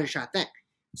scattershot thing.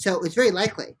 So it's very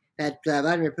likely that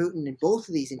Vladimir Putin, in both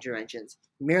of these interventions,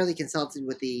 merely consulted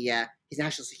with his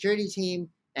national security team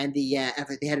and the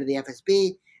head of the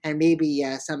FSB, and maybe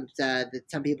some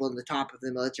people in the top of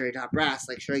the military top brass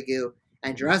like Shoigu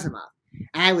and Gerasimov.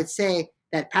 And I would say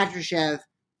that Patrushev,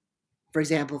 for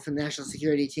example, from the national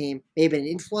security team, may have been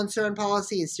an influencer on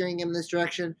policy and steering him in this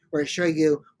direction, whereas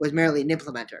Shoigu was merely an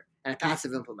implementer and a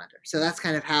passive implementer. So that's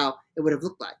kind of how it would have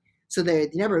looked like. So the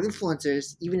number of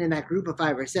influencers, even in that group of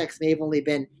 5 or 6, may have only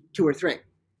been 2 or 3.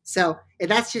 So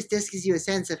that's just this gives you a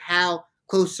sense of how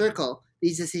close circle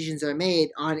these decisions are made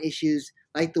on issues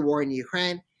like the war in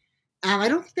Ukraine. I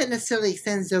don't think that necessarily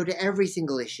extends, though, to every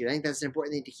single issue. I think that's an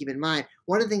important thing to keep in mind.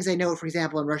 One of the things I note, for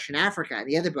example, in Russia and Africa,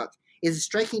 the other book, is a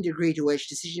striking degree to which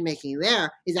decision making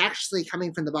there is actually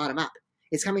coming from the bottom up.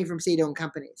 It's coming from state-owned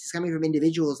companies. It's coming from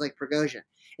individuals like Prigozhin.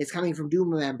 It's coming from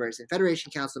Duma members and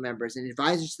Federation Council members and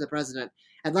advisors to the president.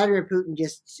 And Vladimir Putin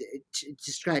just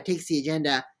kind of takes the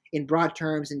agenda in broad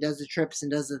terms and does the trips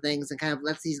and does the things and kind of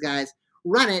lets these guys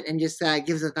run it and just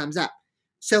gives a thumbs up.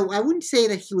 So I wouldn't say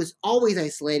that he was always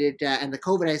isolated and the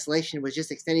COVID isolation was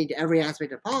just extending to every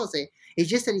aspect of policy. It's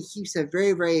just that he keeps a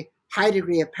very, very high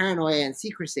degree of paranoia and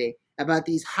secrecy about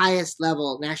these highest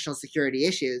level national security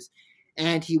issues.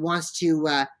 And he wants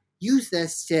to use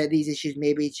these issues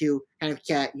maybe to kind of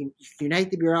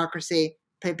unite the bureaucracy,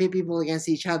 pit people against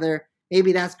each other.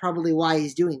 Maybe that's probably why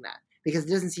he's doing that, because it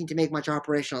doesn't seem to make much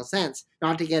operational sense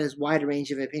not to get as wide a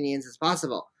range of opinions as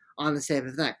possible on this type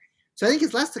of thing. So I think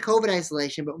it's less the COVID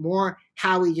isolation, but more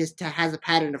how he just has a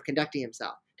pattern of conducting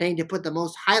himself, tending to put the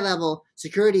most high-level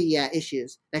security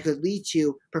issues that could lead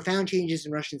to profound changes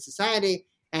in Russian society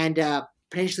and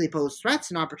potentially pose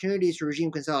threats and opportunities for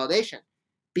regime consolidation,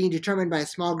 being determined by a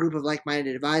small group of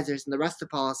like-minded advisors, and the rest of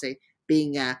policy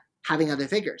being having other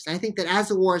figures. And I think that as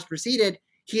the war has proceeded,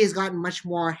 he has gotten much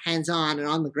more hands-on and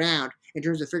on the ground in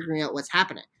terms of figuring out what's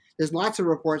happening. There's lots of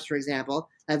reports, for example,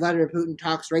 that Vladimir Putin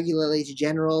talks regularly to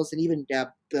generals and even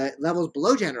levels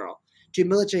below general to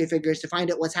military figures to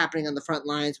find out what's happening on the front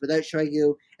lines without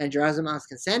Shoigu and Gerasimov's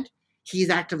consent.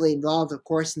 He's actively involved, of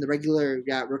course, in the regular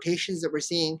rotations that we're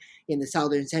seeing in the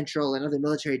southern, central, and other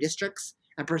military districts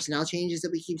and personnel changes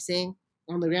that we keep seeing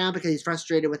on the ground because he's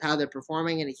frustrated with how they're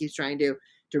performing and he keeps trying to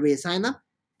reassign them.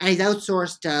 And he's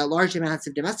outsourced large amounts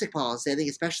of domestic policy, I think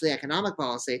especially economic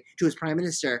policy, to his prime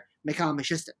minister, Mikhail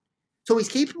Mishustin. So he's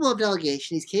capable of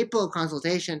delegation. He's capable of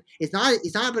consultation. It's not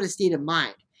about a state of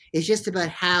mind. It's just about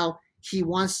how he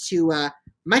wants to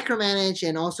micromanage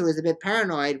and also is a bit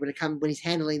paranoid when he's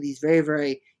handling these very,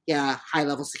 very high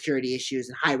level security issues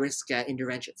and high risk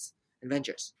interventions and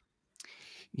ventures.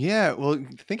 Yeah, well,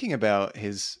 thinking about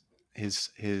his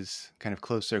kind of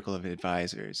close circle of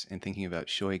advisors and thinking about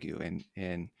Shoigu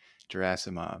and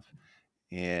Gerasimov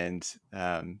and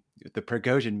the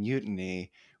Prigozhin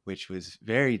mutiny, which was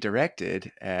very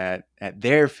directed at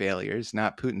their failures,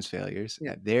 not Putin's failures,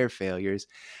 at their failures.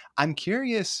 I'm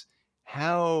curious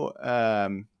how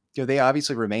they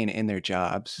obviously remain in their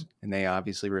jobs and they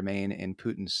obviously remain in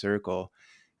Putin's circle.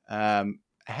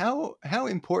 How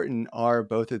important are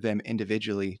both of them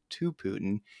individually to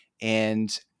Putin?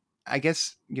 And I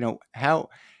guess,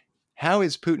 how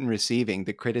is Putin receiving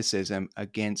the criticism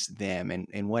against them,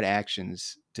 and what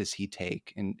actions does he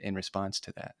take in response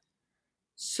to that?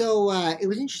 So it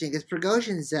was interesting because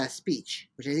Prigozhin's speech,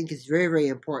 which I think is very, very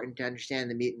important to understand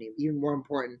the mutiny, even more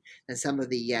important than some of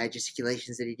the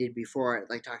gesticulations that he did before,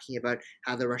 like talking about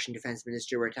how the Russian defense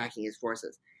minister were attacking his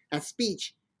forces. That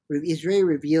speech is very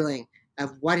revealing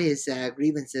of what his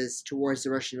grievances towards the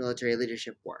Russian military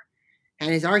leadership were. And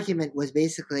his argument was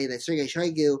basically that Sergei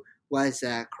Shoigu was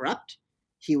corrupt.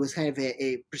 He was kind of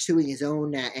pursuing his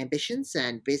own ambitions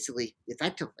and basically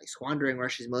effectively squandering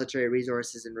Russia's military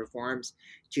resources and reforms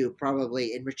to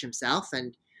probably enrich himself.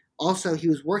 And also, he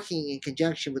was working in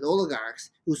conjunction with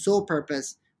oligarchs whose sole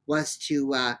purpose was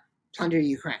to plunder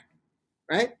Ukraine,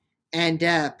 right? And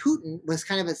Putin was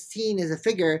kind of seen as a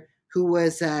figure who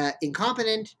was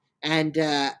incompetent and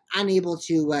unable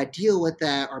to deal with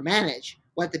or manage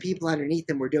what the people underneath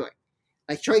them were doing.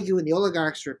 Like Shoigu and the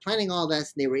oligarchs were planning all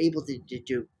this, and they were able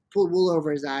to pull wool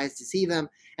over his eyes, deceive him,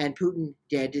 and Putin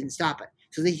didn't stop it.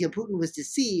 So Putin was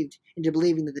deceived into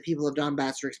believing that the people of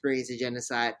Donbass were experiencing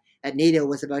genocide, that NATO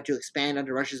was about to expand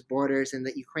under Russia's borders, and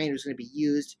that Ukraine was going to be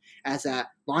used as a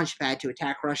launch pad to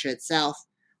attack Russia itself,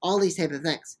 all these type of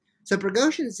things. So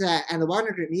Prigozhin's and the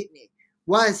Wagner Group mutiny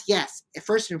was, yes,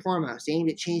 first and foremost, aimed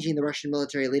at changing the Russian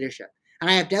military leadership. And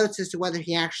I have doubts as to whether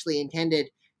he actually intended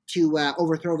to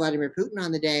overthrow Vladimir Putin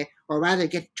on the day, or rather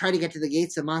try to get to the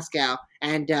gates of Moscow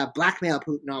and blackmail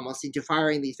Putin almost into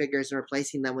firing these figures and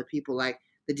replacing them with people like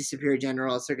the disappeared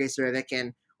general Sergei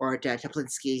Surovikin or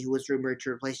Teplinsky, who was rumored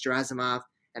to replace Gerasimov,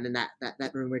 and then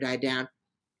that rumor died down,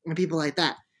 and people like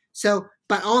that. So,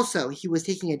 but also he was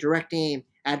taking a direct aim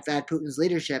at Putin's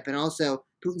leadership and also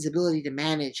Putin's ability to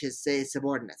manage his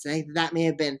subordinates. And I think that may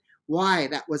have been why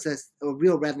that was a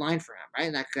real red line for him,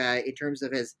 right? And in terms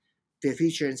of the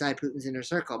future inside Putin's inner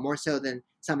circle, more so than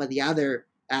some of the other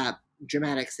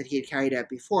dramatics that he had carried out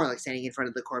before, like standing in front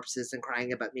of the corpses and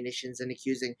crying about munitions and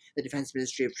accusing the defense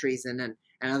ministry of treason and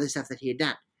other stuff that he had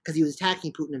done, because he was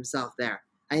attacking Putin himself there.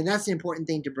 I think that's an important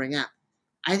thing to bring up.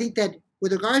 I think that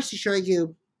with regards to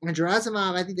Shoigu and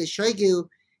Gerasimov, I think that Shoigu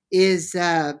is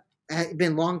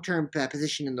been long-term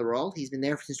position in the role. He's been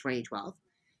there since 2012.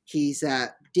 He's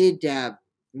did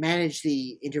manage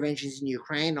the interventions in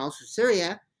Ukraine, also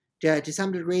Syria, To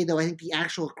some degree, though, I think the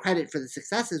actual credit for the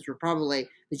successes were probably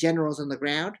the generals on the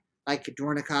ground, like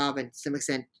Dvornikov and to some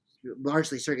extent,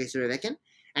 largely Sergei Surovikin,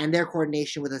 and their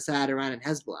coordination with Assad, Iran, and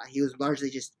Hezbollah. He was largely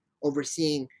just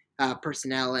overseeing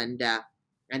personnel and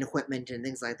equipment and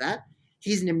things like that.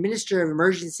 He's an minister of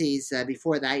emergencies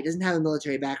before that. He doesn't have a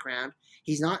military background.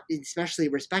 He's not especially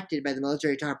respected by the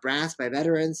military top brass, by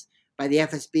veterans, by the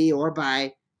FSB, or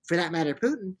by, for that matter,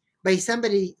 Putin. But he's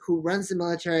somebody who runs the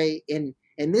military in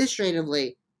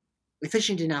administratively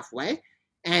efficient enough way,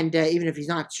 and even if he's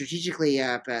not strategically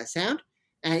sound,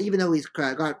 and even though he's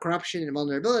got corruption and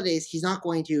vulnerabilities, he's not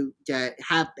going to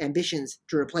have ambitions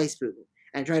to replace Putin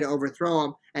and try to overthrow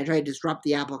him and try to disrupt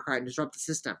the apple cart and disrupt the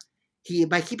system.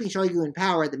 By keeping Shoigu in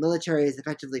power, the military is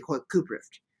effectively quote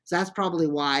coup-proofed. So that's probably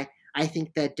why I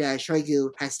think that Shoigu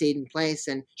has stayed in place,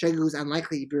 and Shoigu is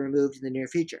unlikely to be removed in the near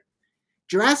future.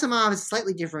 Gerasimov is a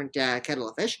slightly different kettle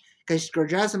of fish, because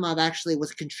Gerasimov actually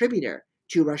was a contributor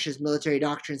to Russia's military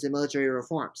doctrines and military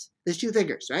reforms. There's two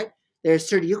figures, right? There's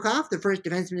Serdyukov, the first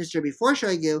defense minister before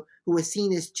Shoigu, who was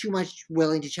seen as too much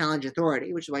willing to challenge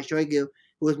authority, which is why Shoigu,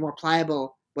 who was more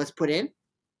pliable, was put in,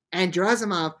 and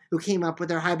Gerasimov, who came up with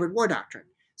their hybrid war doctrine.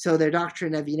 So their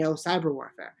doctrine of, cyber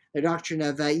warfare, their doctrine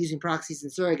of using proxies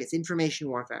and surrogates, information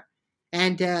warfare.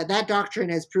 And that doctrine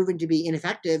has proven to be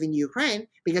ineffective in Ukraine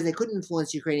because they couldn't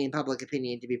influence Ukrainian public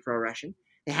opinion to be pro-Russian.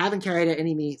 They haven't carried out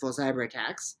any meaningful cyber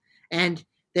attacks. And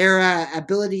their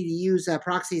ability to use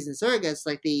proxies and surrogates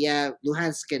like the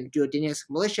Luhansk and Donetsk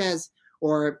militias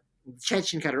or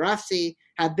Chechen Kadarovsi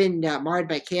have been marred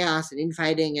by chaos and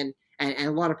infighting and a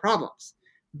lot of problems.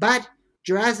 But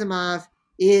Gerasimov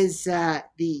is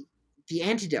the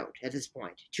antidote at this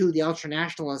point to the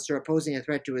ultranationalists who are posing a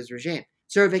threat to his regime.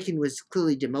 Surovikin was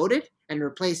clearly demoted and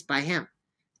replaced by him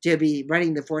to be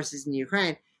running the forces in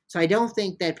Ukraine. So I don't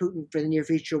think that Putin for the near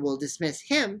future will dismiss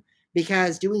him,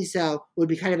 because doing so would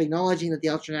be kind of acknowledging that the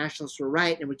ultranationalists were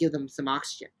right and would give them some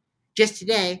oxygen. Just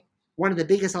today, one of the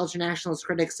biggest ultranationalist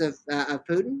critics of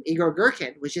Putin, Igor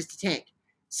Girkin, was just detained.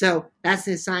 So that's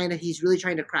a sign that he's really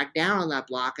trying to crack down on that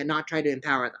bloc and not try to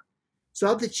empower them.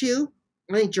 So of the two,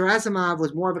 I think Gerasimov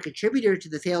was more of a contributor to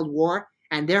the failed war,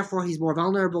 and therefore he's more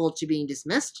vulnerable to being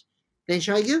dismissed than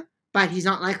Shoigu, but he's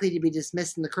not likely to be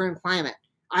dismissed in the current climate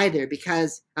either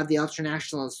because of the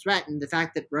ultranationalist threat and the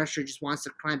fact that Russia just wants to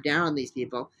clamp down on these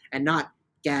people and not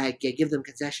give them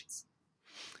concessions.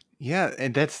 Yeah,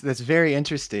 and that's very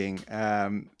interesting.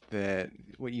 That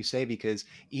what you say, because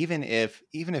even if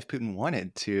Putin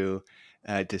wanted to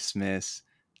dismiss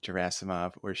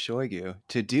Gerasimov or Shoigu,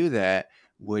 to do that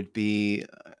would be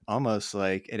almost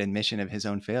like an admission of his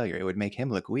own failure. It would make him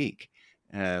look weak,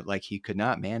 like he could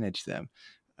not manage them.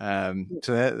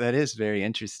 So that is very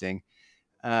interesting.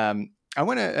 I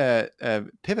want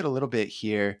to pivot a little bit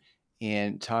here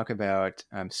and talk about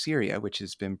Syria, which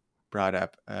has been brought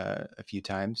up a few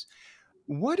times.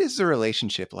 What is the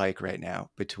relationship like right now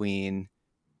between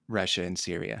Russia and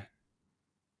Syria?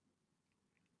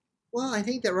 Well, I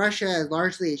think that Russia has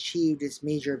largely achieved its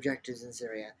major objectives in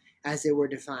Syria as they were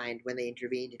defined when they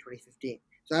intervened in 2015.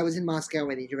 So I was in Moscow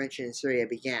when the intervention in Syria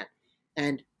began,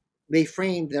 and they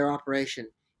framed their operation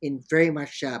in very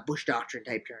much Bush doctrine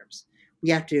type terms. We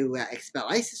have to expel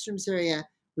ISIS from Syria.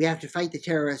 We have to fight the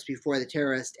terrorists before the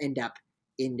terrorists end up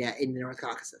in the North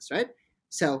Caucasus, right?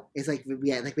 So it's like we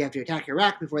have to attack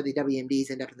Iraq before the WMDs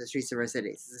end up in the streets of our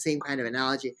cities. It's the same kind of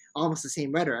analogy, almost the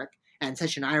same rhetoric, and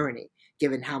such an irony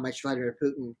given how much Vladimir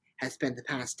Putin has spent the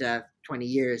past 20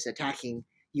 years attacking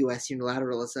U.S.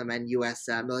 unilateralism and U.S.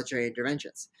 Military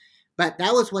interventions. But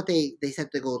that was what they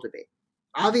set the goal to be.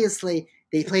 Obviously,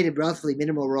 they played a relatively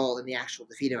minimal role in the actual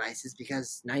defeat of ISIS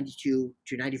because 92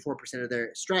 to 94% of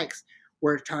their strikes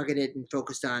were targeted and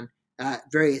focused on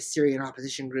various Syrian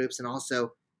opposition groups and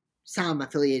also some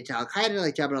affiliated to Al Qaeda,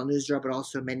 like Jabhat al Nusra, but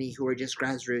also many who were just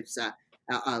grassroots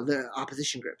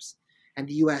opposition groups. And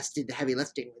the U.S. did the heavy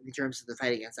lifting in terms of the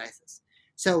fight against ISIS.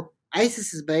 So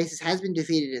ISIS has been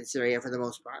defeated in Syria for the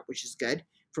most part, which is good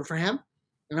for him.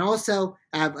 And also,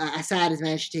 Assad has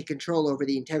managed to take control over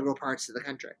the integral parts of the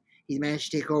country. He's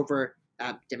managed to take over,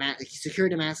 secure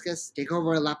Damascus, take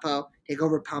over Aleppo, take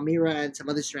over Palmyra and some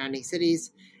other surrounding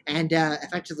cities, and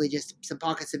effectively just some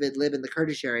pockets of Idlib and the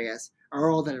Kurdish areas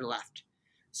are all that are left.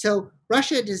 So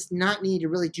Russia does not need to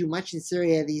really do much in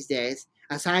Syria these days,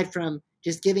 aside from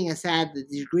just giving Assad the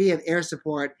degree of air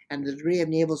support and the degree of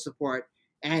naval support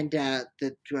and the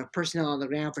personnel on the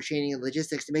ground for training and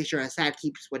logistics to make sure Assad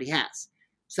keeps what he has.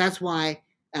 So that's why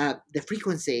the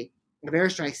frequency of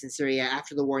airstrikes in Syria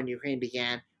after the war in Ukraine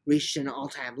began reached an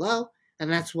all-time low.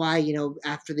 And that's why,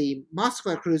 after the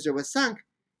Moscow cruiser was sunk,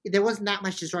 there wasn't that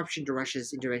much disruption to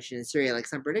Russia's intervention in Syria like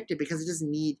some predicted because it doesn't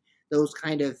need those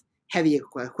kind of heavy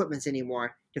equipments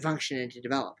anymore to function and to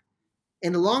develop.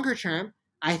 In the longer term,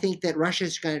 I think that Russia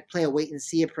is going to play a wait and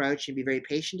see approach and be very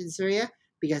patient in Syria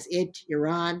because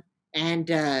Iran, and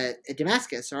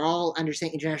Damascus are all under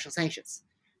international sanctions.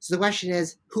 So the question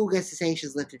is, who gets the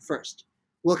sanctions lifted first?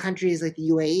 Will countries like the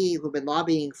UAE, who've been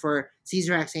lobbying for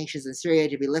Caesar Act sanctions in Syria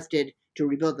to be lifted to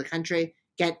rebuild the country,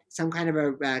 get some kind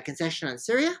of a concession on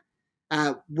Syria?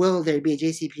 Will there be a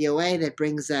JCPOA that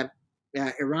brings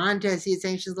Iran to see its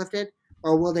sanctions lifted?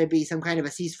 Or will there be some kind of a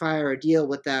ceasefire or deal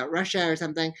with Russia or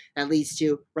something that leads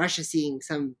to Russia seeing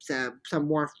some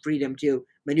more freedom to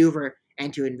maneuver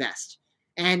and to invest?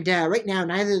 And right now,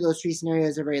 neither of those three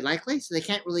scenarios are very likely, so they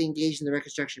can't really engage in the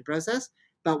reconstruction process.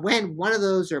 But when one of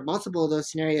those or multiple of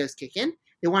those scenarios kick in,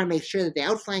 they want to make sure that they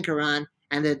outflank Iran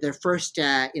and that they're first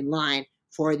in line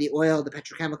for the oil, the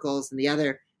petrochemicals, and the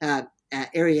other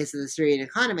areas of the Syrian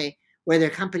economy where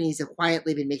their companies have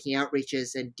quietly been making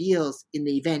outreaches and deals in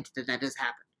the event that that does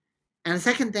happen. And the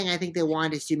second thing I think they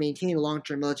want is to maintain a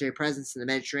long-term military presence in the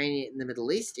Mediterranean, in the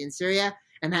Middle East, in Syria,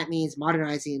 and that means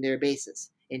modernizing their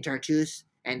bases in Tartus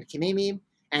and Khmeimim,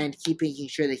 and making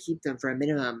sure they keep them for a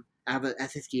minimum of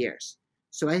 50 years.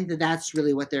 So I think that that's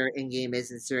really what their end game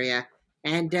is in Syria.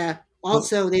 And Well,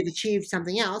 also, they've achieved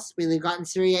something else. They've gotten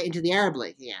Syria into the Arab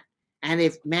League again, and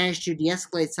they've managed to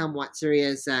de-escalate somewhat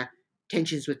Syria's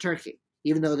tensions with Turkey,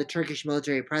 even though the Turkish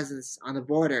military presence on the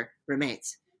border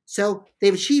remains. So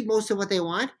they've achieved most of what they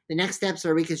want. The next steps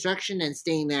are reconstruction and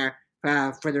staying there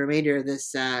for the remainder of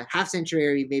this half century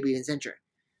or maybe even century.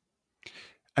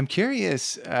 I'm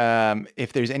curious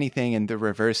if there's anything in the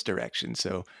reverse direction.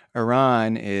 So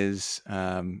Iran is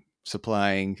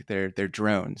supplying their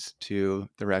drones to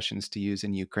the Russians to use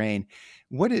in Ukraine.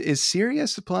 What is Syria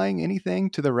supplying anything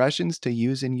to the Russians to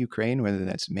use in Ukraine, whether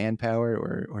that's manpower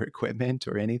or equipment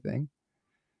or anything?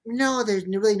 No, there's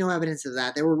really no evidence of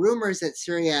that. There were rumors that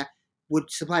Syria would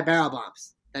supply barrel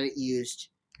bombs that it used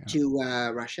Yeah.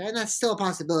 to Russia, and that's still a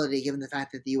possibility given the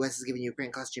fact that the U.S. is giving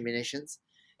Ukraine cluster munitions.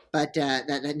 But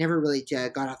that never really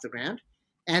got off the ground.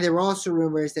 And there were also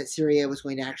rumors that Syria was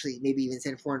going to actually maybe even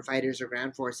send foreign fighters or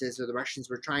ground forces, or the Russians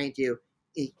were trying to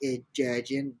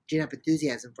gin up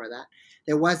enthusiasm for that.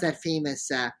 There was that famous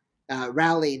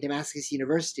rally in Damascus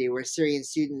University where Syrian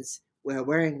students were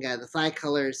wearing the flag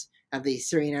colors of the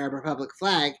Syrian Arab Republic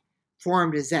flag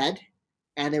formed a Z,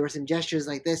 and there were some gestures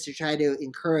like this to try to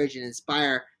encourage and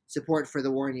inspire support for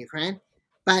the war in Ukraine.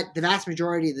 But the vast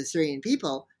majority of the Syrian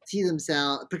people see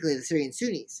themselves, particularly the Syrian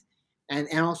Sunnis and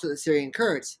also the Syrian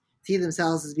Kurds, see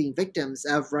themselves as being victims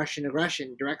of Russian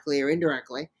aggression, directly or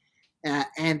indirectly.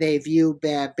 And they view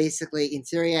basically in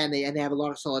Syria, and they have a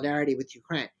lot of solidarity with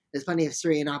Ukraine. There's plenty of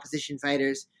Syrian opposition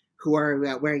fighters who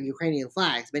are wearing Ukrainian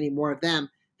flags, many more of them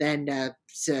than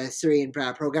Syrian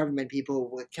pro-government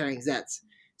people carrying Zets.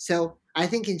 So I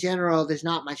think in general, there's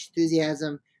not much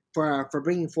enthusiasm for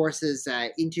bringing forces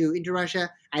into Russia.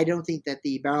 I don't think that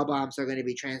the barrel bombs are going to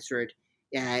be transferred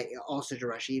also to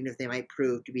Russia, even if they might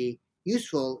prove to be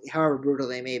useful, however brutal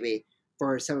they may be,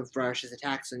 for some of Russia's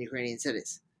attacks on Ukrainian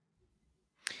cities.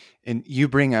 And you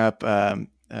bring up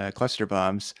cluster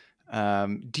bombs.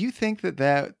 Do you think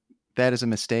that is a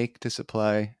mistake to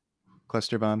supply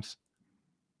cluster bombs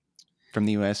from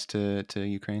the U.S. to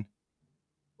Ukraine?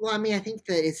 Well, I mean, I think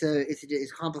that it's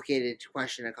a complicated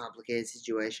question, a complicated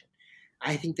situation.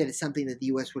 I think that it's something that the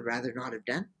U.S. would rather not have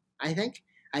done. I think.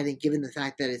 I think, given the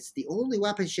fact that it's the only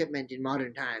weapon shipment in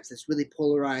modern times that's really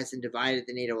polarized and divided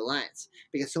the NATO alliance,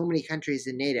 because so many countries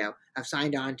in NATO have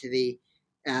signed on to the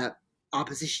uh,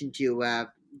 opposition to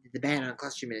the ban on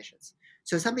cluster munitions.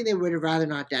 So it's something they would have rather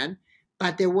not done.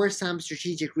 But there were some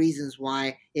strategic reasons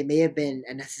why it may have been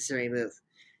a necessary move.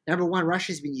 Number one,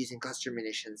 Russia's been using cluster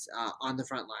munitions on the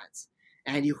front lines,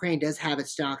 and Ukraine does have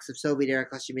its stocks of Soviet-era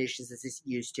cluster munitions that it's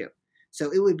used to. So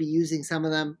it would be using some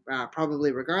of them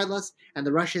probably regardless, and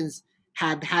the Russians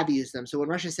have used them. So when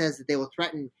Russia says that they will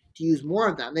threaten to use more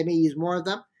of them, they may use more of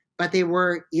them. But they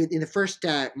were in the first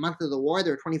month of the war.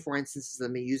 There were 24 instances of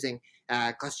them using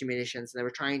cluster munitions, and they were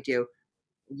trying to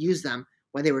use them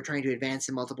when they were trying to advance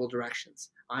in multiple directions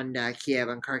on Kiev,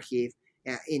 on Kharkiv,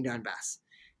 in Donbass.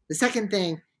 The second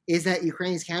thing is that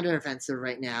Ukraine's counteroffensive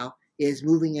right now is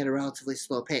moving at a relatively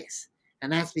slow pace.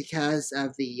 And that's because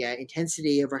of the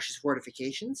intensity of Russia's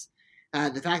fortifications,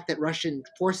 the fact that Russian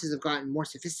forces have gotten more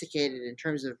sophisticated in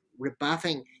terms of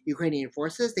rebuffing Ukrainian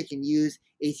forces. They can use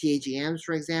ATAGMs,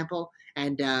 for example,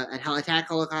 and attack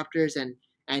helicopters and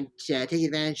take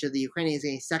advantage of the Ukrainians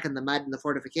getting stuck in the mud in the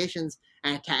fortifications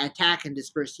and attack and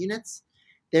disperse units.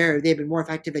 They've been more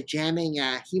effective at jamming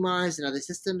HIMARS and other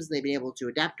systems, and they've been able to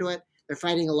adapt to it. They're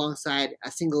fighting alongside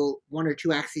a single one or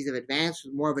two axes of advance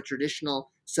with more of a traditional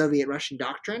Soviet Russian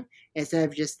doctrine instead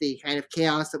of just the kind of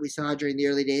chaos that we saw during the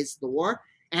early days of the war.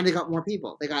 And they got more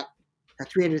people. They got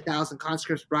 300,000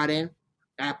 conscripts brought in,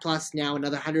 plus now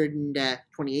another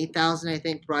 128,000, I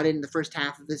think, brought in the first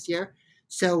half of this year.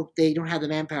 So they don't have the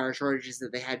manpower shortages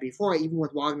that they had before, even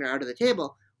with Wagner out of the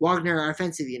table. Wagner are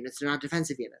offensive units, they're not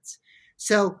defensive units.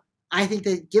 So I think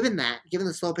that given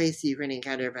the slow pace of the Ukrainian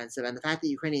counteroffensive and the fact that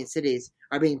Ukrainian cities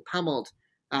are being pummeled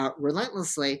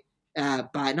relentlessly,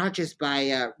 by not just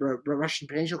by Russian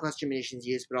potential cluster munitions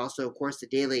use, but also, of course, the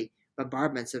daily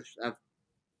bombardments of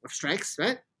strikes,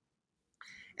 right?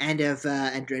 And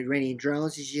Iranian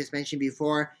drones, as you just mentioned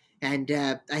before. And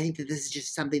I think that this is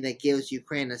just something that gives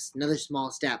Ukraine another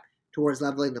small step towards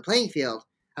leveling the playing field.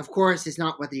 Of course, it's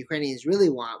not what the Ukrainians really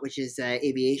want, which is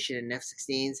aviation and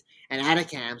F-16s and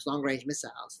ATACMS, long-range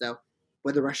missiles. Though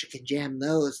whether Russia can jam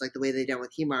those like the way they done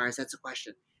with HIMARS, that's a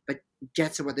question. But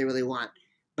jets are what they really want.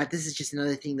 But this is just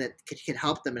another thing that could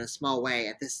help them in a small way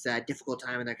at this difficult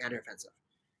time in their counteroffensive.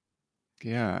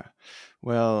 Yeah.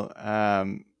 Well,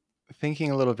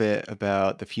 thinking a little bit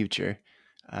about the future,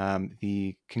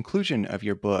 the conclusion of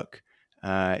your book,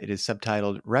 it is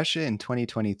subtitled Russia in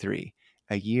 2023,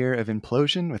 a year of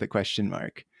implosion with a question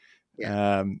mark.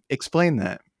 Yeah. Explain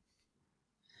that.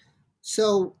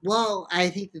 So, well, I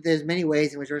think that there's many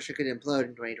ways in which Russia could implode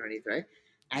in 2023.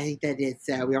 I think that it's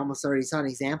we almost already saw an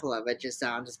example of it just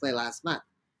on display last month.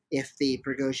 If the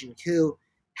Prigozhin coup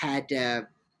had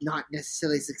not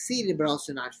necessarily succeeded, but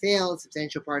also not failed,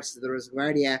 substantial parts of the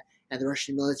Rosgvardia and the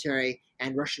Russian military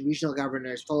and Russian regional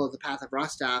governors followed the path of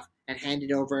Rostov and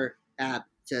handed over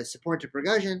to support to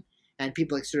Prigozhin, and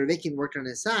people like Surovikin worked on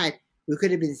his side, we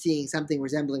could have been seeing something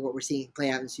resembling what we're seeing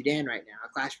play out in Sudan right now, a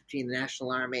clash between the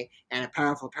national army and a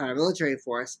powerful paramilitary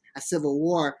force, a civil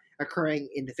war occurring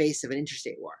in the face of an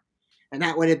interstate war. And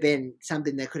that would have been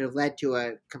something that could have led to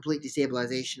a complete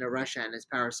destabilization of Russia and its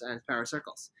power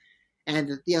circles.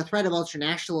 And the threat of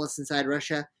ultranationalists inside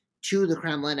Russia to the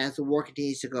Kremlin as the war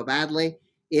continues to go badly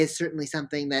is certainly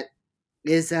something that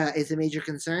is a major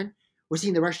concern. We're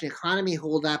seeing the Russian economy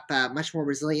hold up much more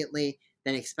resiliently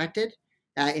than expected,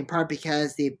 in part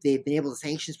because they've been able to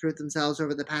sanction-proof themselves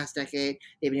over the past decade.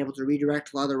 They've been able to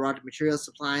redirect a lot of the raw material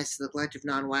supplies to the collective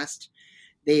non-West.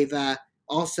 They've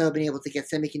also been able to get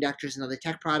semiconductors and other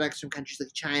tech products from countries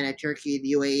like China, Turkey,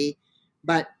 the UAE.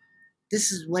 But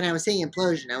this is when I was saying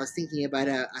implosion, I was thinking about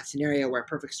a scenario where a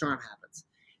perfect storm happens.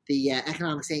 The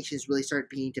economic sanctions really start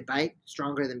beginning to bite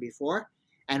stronger than before,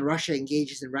 and Russia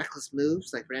engages in reckless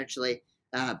moves like potentially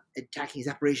attacking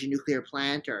Zaporizhzhia nuclear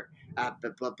plant or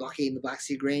blockading the Black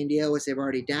Sea grain deal, which they've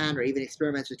already done, or even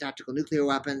experiments with tactical nuclear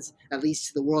weapons, at least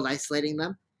to the world isolating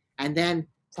them. And then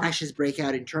clashes break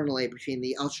out internally between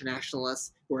the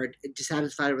ultranationalists who are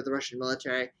dissatisfied with the Russian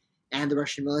military and the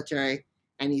Russian military,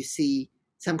 and you see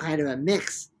some kind of a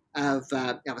mix of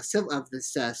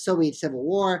this Soviet Civil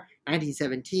War,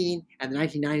 1917, and the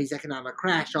 1990s economic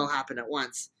crash all happen at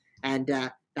once, and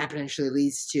that potentially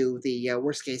leads to the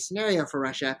worst case scenario for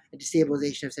Russia: a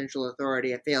destabilization of central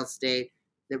authority, a failed state,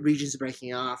 the regions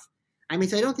breaking off. I mean,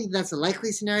 so I don't think that's a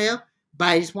likely scenario, but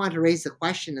I just wanted to raise the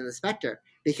question in the specter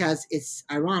because it's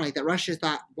ironic that Russia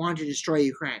wanted to destroy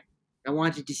Ukraine and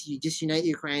wanted to disunite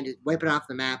Ukraine, to wipe it off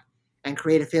the map, and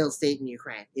create a failed state in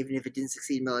Ukraine, even if it didn't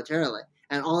succeed militarily.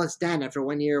 And all it's done after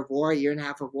 1 year of war, a year and a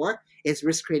half of war, is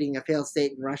risk creating a failed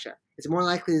state in Russia. It's more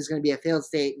likely there's going to be a failed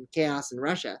state and chaos in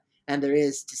Russia than there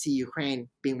is to see Ukraine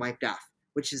being wiped off,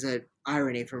 which is an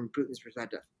irony from Putin's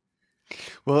perspective.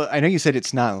 Well, I know you said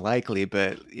it's not likely,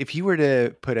 but if you were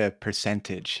to put a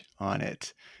percentage on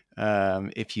it,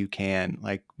 if you can,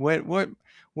 like what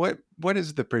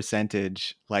is the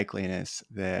percentage likeliness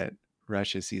that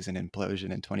Russia sees an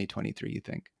implosion in 2023, you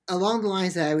think? Along the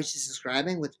lines that I was just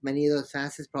describing, with many of those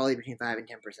facets, probably between 5 and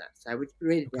 10%. So I would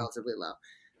rate it Okay. relatively low.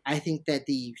 I think that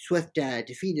the swift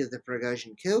defeat of the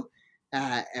Prigozhin coup,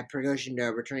 and Prigozhin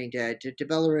returning to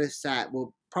Belarus,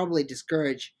 will probably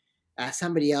discourage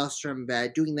somebody else from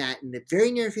doing that in the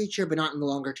very near future, but not in the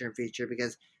longer term future,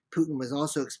 because Putin was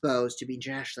also exposed to be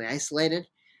internationally isolated.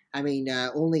 I mean,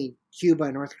 only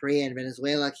Cuba, North Korea, and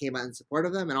Venezuela came out in support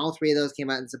of him, and all three of those came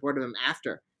out in support of him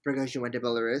after Prigozhin went to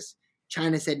Belarus.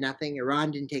 China said nothing.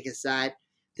 Iran didn't take his side.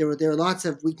 There were lots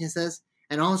of weaknesses,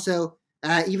 and also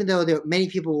even though many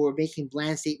people were making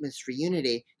bland statements for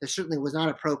unity, there certainly was not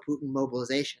a pro-Putin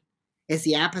mobilization. It's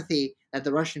the apathy that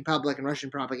the Russian public and Russian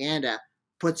propaganda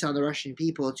puts on the Russian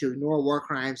people to ignore war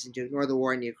crimes and to ignore the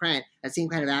war in Ukraine. That same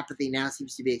kind of apathy now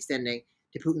seems to be extending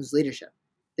to Putin's leadership.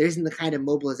 There isn't the kind of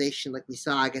mobilization like we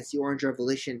saw against the Orange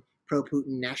Revolution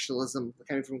pro-Putin nationalism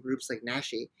coming from groups like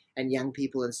Nashi and young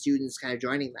people and students kind of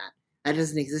joining that. That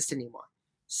doesn't exist anymore.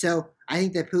 So I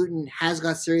think that Putin has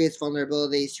got serious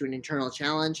vulnerabilities to an internal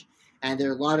challenge, and there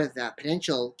are a lot of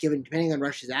potential, given depending on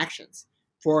Russia's actions,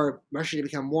 for Russia to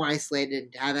become more isolated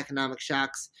and to have economic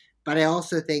shocks. But I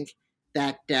also think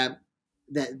that that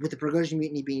with the Prigozhin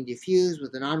mutiny being diffused,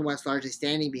 with the non-West largely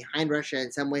standing behind Russia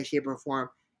in some way, shape, or form,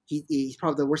 he's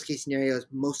probably the worst case scenario is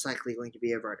most likely going to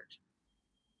be averted.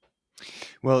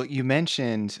 Well, you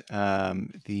mentioned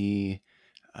the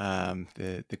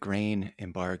grain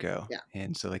embargo, Yeah.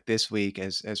 and so like this week,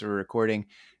 as we're recording,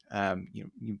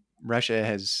 Russia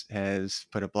has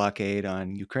put a blockade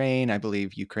on Ukraine. I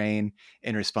believe Ukraine,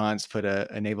 in response, put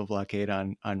a naval blockade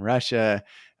on Russia.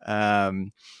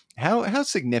 Um, how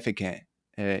significant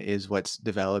is what's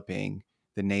developing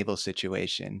the naval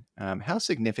situation? How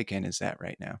significant is that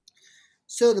right now?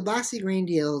 So the Black Sea grain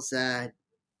deals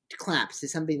collapse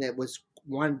is something that was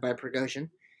won by Prigozhin.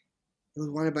 It was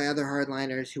wanted by other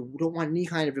hardliners who don't want any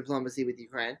kind of diplomacy with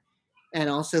Ukraine, and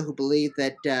also who believe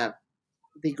that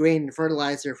the grain and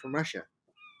fertilizer from Russia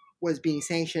was being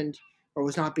sanctioned or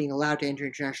was not being allowed to enter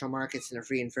international markets in a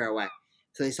free and fair way.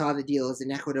 So they saw the deal as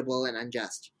inequitable and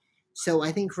unjust. So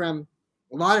I think from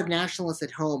a lot of nationalists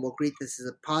at home will greet this as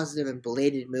a positive and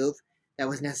belated move that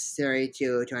was necessary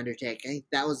to undertake. I think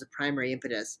that was the primary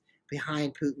impetus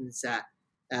behind Putin's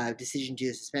decision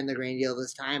to suspend the grain deal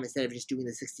this time instead of just doing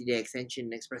the 60-day extension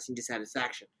and expressing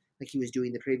dissatisfaction like he was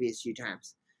doing the previous few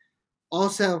times.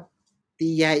 Also, the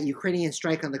Ukrainian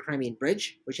strike on the Crimean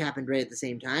Bridge, which happened right at the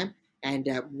same time, and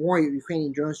more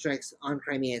Ukrainian drone strikes on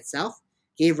Crimea itself,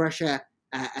 gave Russia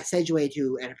a segue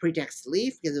to and a pretext to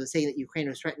leave because it was saying that Ukraine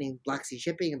was threatening Black Sea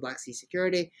shipping and Black Sea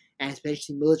security and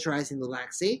especially militarizing the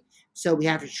Black Sea. So we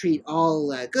have to treat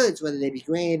all goods, whether they be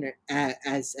grain, or,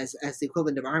 as the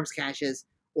equivalent of arms caches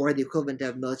or the equivalent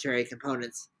of military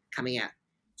components coming out.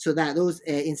 So that those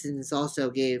incidents also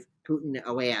gave Putin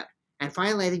a way out. And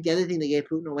finally, I think the other thing that gave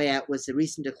Putin a way out was the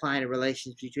recent decline of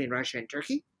relations between Russia and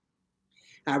Turkey.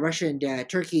 Russia and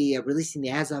Turkey releasing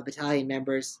the Azov battalion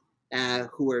members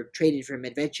who were traded from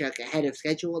Medvedchuk ahead of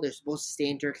schedule. They're supposed to stay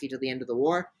in Turkey till the end of the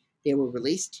war. They were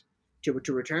released to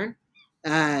return.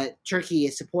 Turkey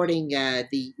is supporting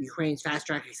the Ukraine's fast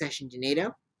track accession to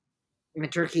NATO.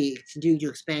 And Turkey continuing to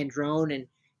expand drone and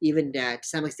even to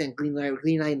some extent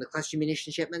greenlighting the cluster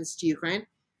munition shipments to Ukraine,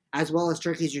 as well as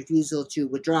Turkey's refusal to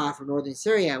withdraw from northern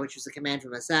Syria, which was a command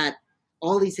from Assad.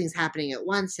 All these things happening at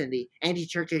once, and the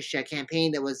anti-Turkish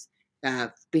campaign that was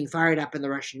being fired up in the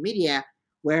Russian media,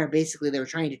 where basically they were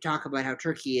trying to talk about how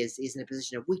Turkey is in a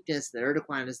position of weakness, that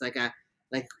Erdogan is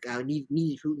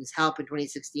needed Putin's help in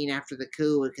 2016 after the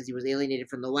coup because he was alienated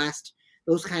from the West.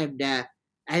 Those kind of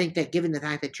I think that given the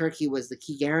fact that Turkey was the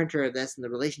key guarantor of this and the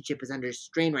relationship is under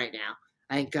strain right now,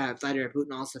 I think Vladimir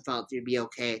Putin also felt it would be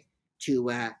okay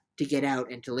to get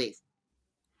out and to leave.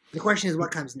 The question is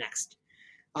what comes next.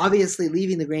 Obviously,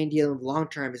 leaving the grain deal in the long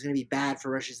term is going to be bad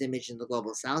for Russia's image in the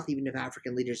global south, even if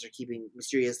African leaders are keeping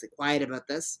mysteriously quiet about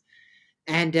this.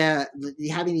 And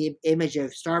having the image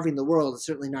of starving the world is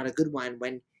certainly not a good one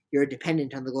when you're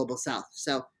dependent on the global south.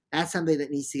 So that's something that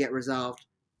needs to get resolved.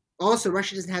 Also,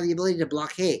 Russia doesn't have the ability to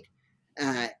blockade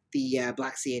the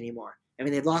Black Sea anymore. I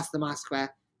mean, they've lost the Moskva.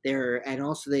 And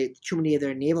also too many of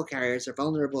their naval carriers are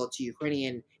vulnerable to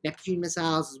Ukrainian Neptune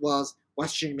missiles as well as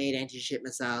Western-made anti-ship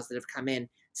missiles that have come in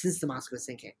since the Moskva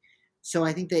sinking. So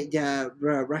I think that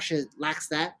Russia lacks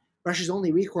that. Russia's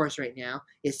only recourse right now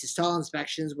is to stall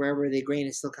inspections wherever the grain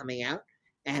is still coming out,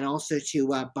 and also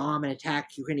to bomb and attack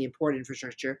Ukrainian port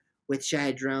infrastructure with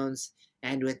Shahed drones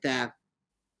and with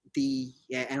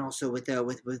and also with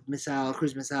missile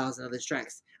cruise missiles and other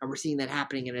strikes, and we're seeing that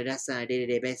happening in Odessa on a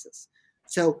day-to-day basis.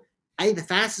 So I think the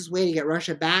fastest way to get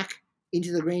Russia back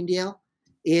into the grain deal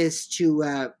is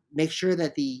to make sure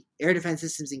that the air defense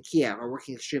systems in Kiev are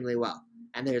working extremely well,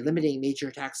 and they're limiting major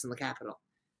attacks on the capital.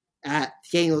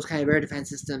 Getting those kind of air defense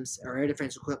systems or air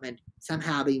defense equipment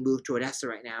somehow being moved to Odessa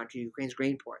right now, to Ukraine's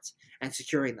grain ports, and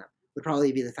securing them would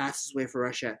probably be the fastest way for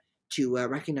Russia to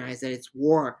recognize that its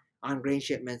war on grain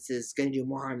shipments is going to do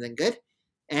more harm than good,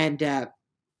 and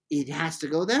it has to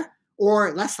go there.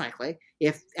 Or less likely,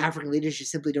 if African leaders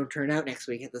just simply don't turn out next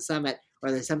week at the summit,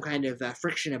 or there's some kind of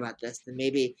friction about this, then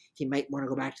maybe he might want to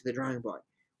go back to the drawing board.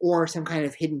 Or some kind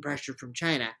of hidden pressure from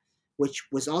China, which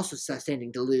was also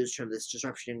standing to lose from this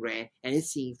disruption in grain, and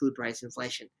is seeing food price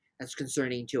inflation. That's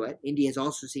concerning to it. India is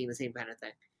also seeing the same kind of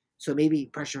thing. So maybe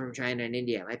pressure from China and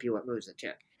India might be what moves it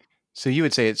too. So you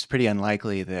would say it's pretty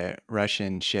unlikely that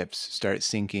Russian ships start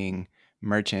sinking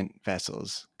merchant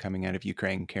vessels coming out of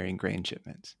Ukraine carrying grain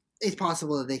shipments. It's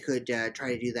possible that they could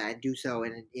try to do that and do so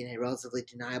in a relatively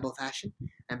deniable fashion,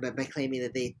 and by claiming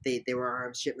that they were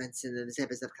arms shipments and then the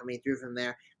type of stuff coming through from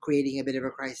there, creating a bit of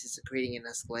a crisis and creating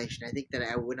an escalation. I think that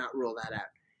I would not rule that out,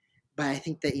 but I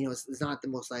think that it's not the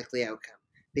most likely outcome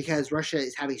because Russia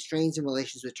is having strains in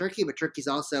relations with Turkey, but Turkey's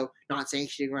also not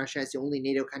sanctioning Russia. It's the only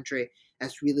NATO country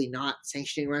that's really not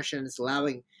sanctioning Russia, and it's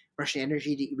allowing Russian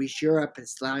energy to reach Europe, and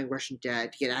it's allowing Russian to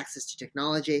get access to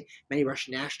technology. Many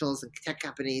Russian nationals and tech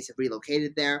companies have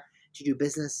relocated there to do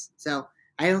business. So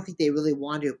I don't think they really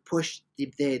want to push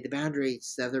the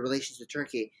boundaries of their relations with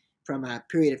Turkey from a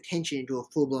period of tension into a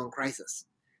full blown crisis.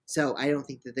 So I don't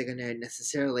think that they're going to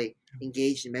necessarily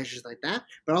engage in measures like that,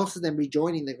 but also them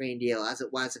rejoining the Green Deal as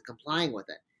it was and complying with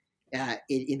it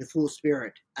in the full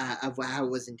spirit of how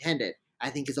it was intended, I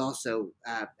think is also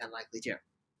unlikely too.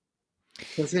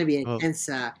 So it's going to be an Well, intense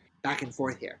back and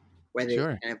forth here, where they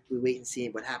sure. kind of we wait and see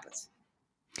what happens.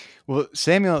 Well,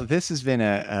 Samuel, this has been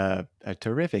a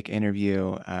terrific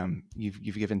interview.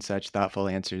 You've given such thoughtful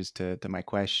answers to my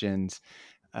questions.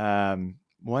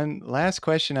 One last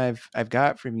question I've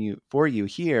got from you for you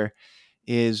here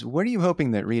is, what are you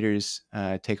hoping that readers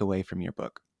take away from your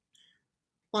book?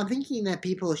 Well, I'm thinking that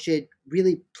people should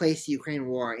really place the Ukraine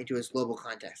war into its global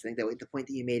context. I think that the point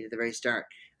that you made at the very start,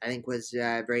 I think, was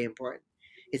very important.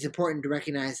 It's important to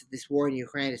recognize that this war in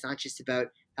Ukraine is not just about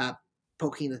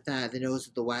poking the nose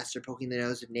of the West or poking the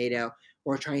nose of NATO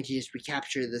or trying to just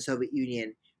recapture the Soviet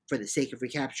Union for the sake of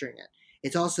recapturing it.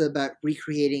 It's also about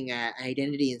recreating an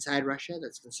identity inside Russia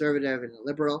that's conservative and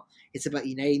liberal. It's about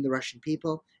uniting the Russian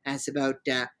people, and it's about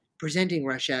presenting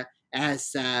Russia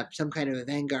as some kind of a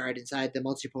vanguard inside the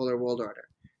multipolar world order.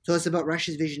 So it's about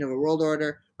Russia's vision of a world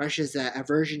order, Russia's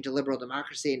aversion to liberal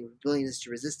democracy and willingness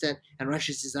to resist it, and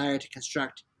Russia's desire to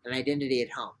construct an identity at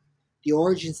home. The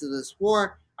origins of this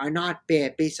war are not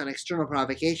based on external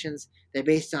provocations. They're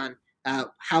based on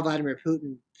how Vladimir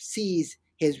Putin sees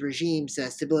his regime's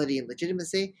stability and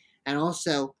legitimacy, and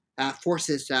also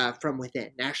forces from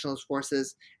within, nationalist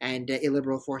forces and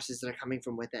illiberal forces that are coming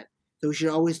from within. So we should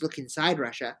always look inside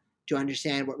Russia to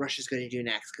understand what Russia's going to do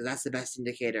next, because that's the best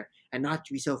indicator, and not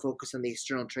to be so focused on the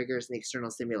external triggers and the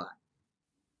external stimuli.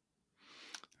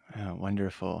 Oh,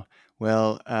 wonderful.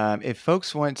 Well, if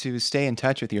folks want to stay in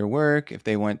touch with your work, if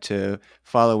they want to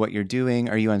follow what you're doing,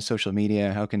 are you on social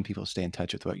media? How can people stay in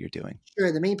touch with what you're doing?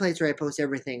 Sure, the main place where I post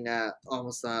everything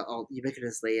almost all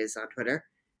ubiquitously is on Twitter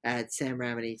at Sam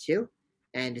Ramani too,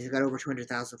 and I've got over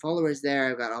 200,000 followers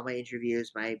there. I've got all my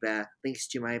interviews, my links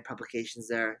to my publications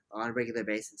there on a regular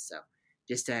basis. So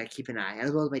just keep an eye,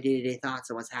 as well as my day-to-day thoughts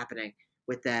on what's happening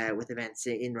with events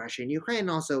in Russia and Ukraine,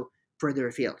 and also further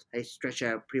afield. I stretch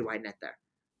a pretty wide net there.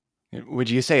 Would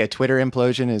you say a Twitter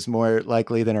implosion is more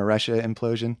likely than a Russia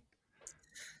implosion?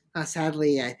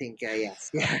 Sadly, I think yes,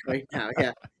 yeah, right now,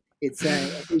 yeah. It's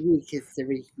every week. It's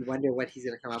every you wonder what he's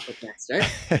going to come up with next,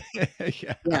 right?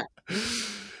 Yeah.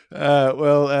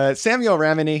 Yeah, Samuel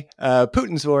Ramani,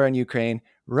 Putin's war in Ukraine,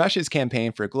 Russia's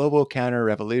campaign for a global counter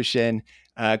revolution.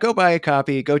 Go buy a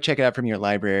copy. Go check it out from your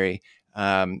library.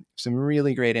 Some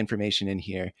really great information in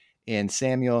here. And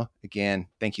Samuel, again,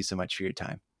 thank you so much for your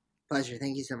time. pleasure.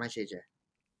 Thank you so much, AJ.